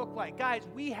should look like. Guys,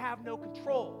 we have no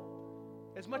control,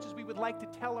 as much as we would like to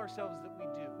tell ourselves that we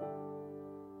do.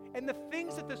 And the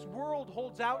things that this world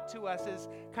holds out to us as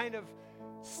kind of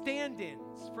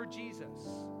stand-ins for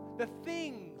Jesus, the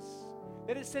things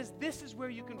that it says this is where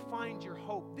you can find your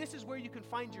hope, this is where you can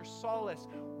find your solace,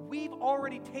 we've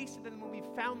already tasted them when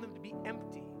we've found them to be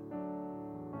empty.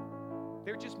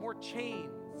 They're just more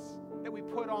chains that we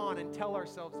put on and tell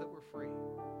ourselves that we're free.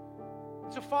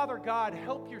 So Father God,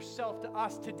 help yourself to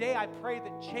us. Today I pray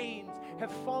that chains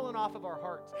have fallen off of our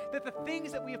hearts, that the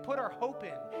things that we have put our hope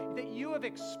in, that you have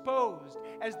exposed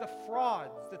as the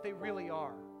frauds that they really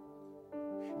are.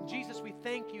 Jesus, we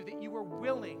thank you that you are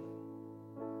willing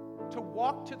to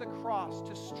walk to the cross,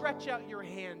 to stretch out your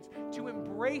hands, to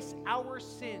embrace our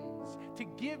sins, to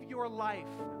give your life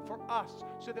for us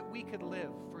so that we could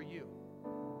live for you.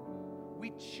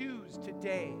 We choose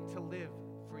today to live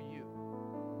for you.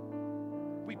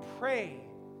 We pray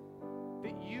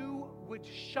that you would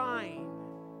shine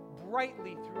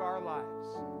brightly through our lives.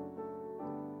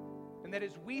 And that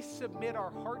as we submit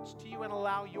our hearts to you and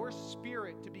allow your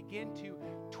Spirit to begin to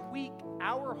tweak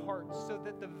our hearts so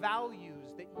that the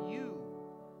values that you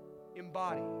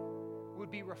embody would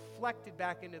be reflected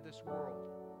back into this world.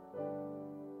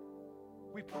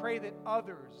 We pray that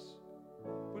others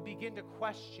would begin to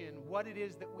question what it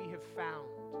is that we have found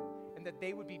and that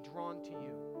they would be drawn to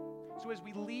you. So as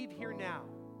we leave here now,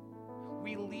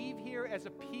 we leave here as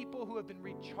a people who have been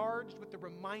recharged with the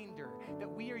reminder that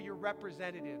we are your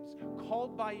representatives,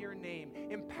 called by your name,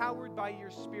 empowered by your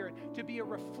Spirit, to be a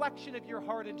reflection of your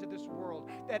heart into this world,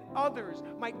 that others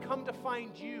might come to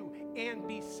find you and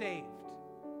be saved.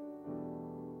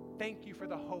 Thank you for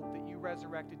the hope that you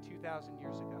resurrected 2,000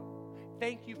 years ago.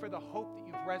 Thank you for the hope that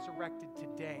you've resurrected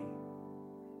today.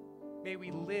 May we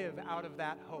live out of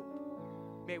that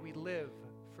hope. May we live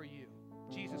for you.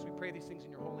 Jesus, we pray these things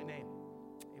in your holy name.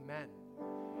 Amen.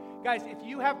 Guys, if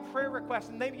you have prayer requests,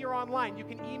 and maybe you're online, you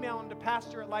can email them to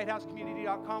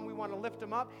pastor@lighthousecommunity.com. We want to lift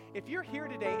them up. If you're here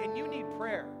today and you need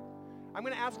prayer, I'm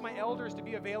going to ask my elders to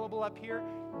be available up here.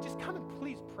 Just come and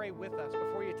please pray with us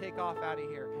before you take off out of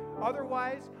here.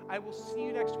 Otherwise, I will see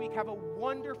you next week. Have a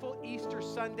wonderful Easter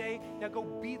Sunday. Now go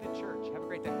be the church. Have a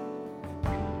great day.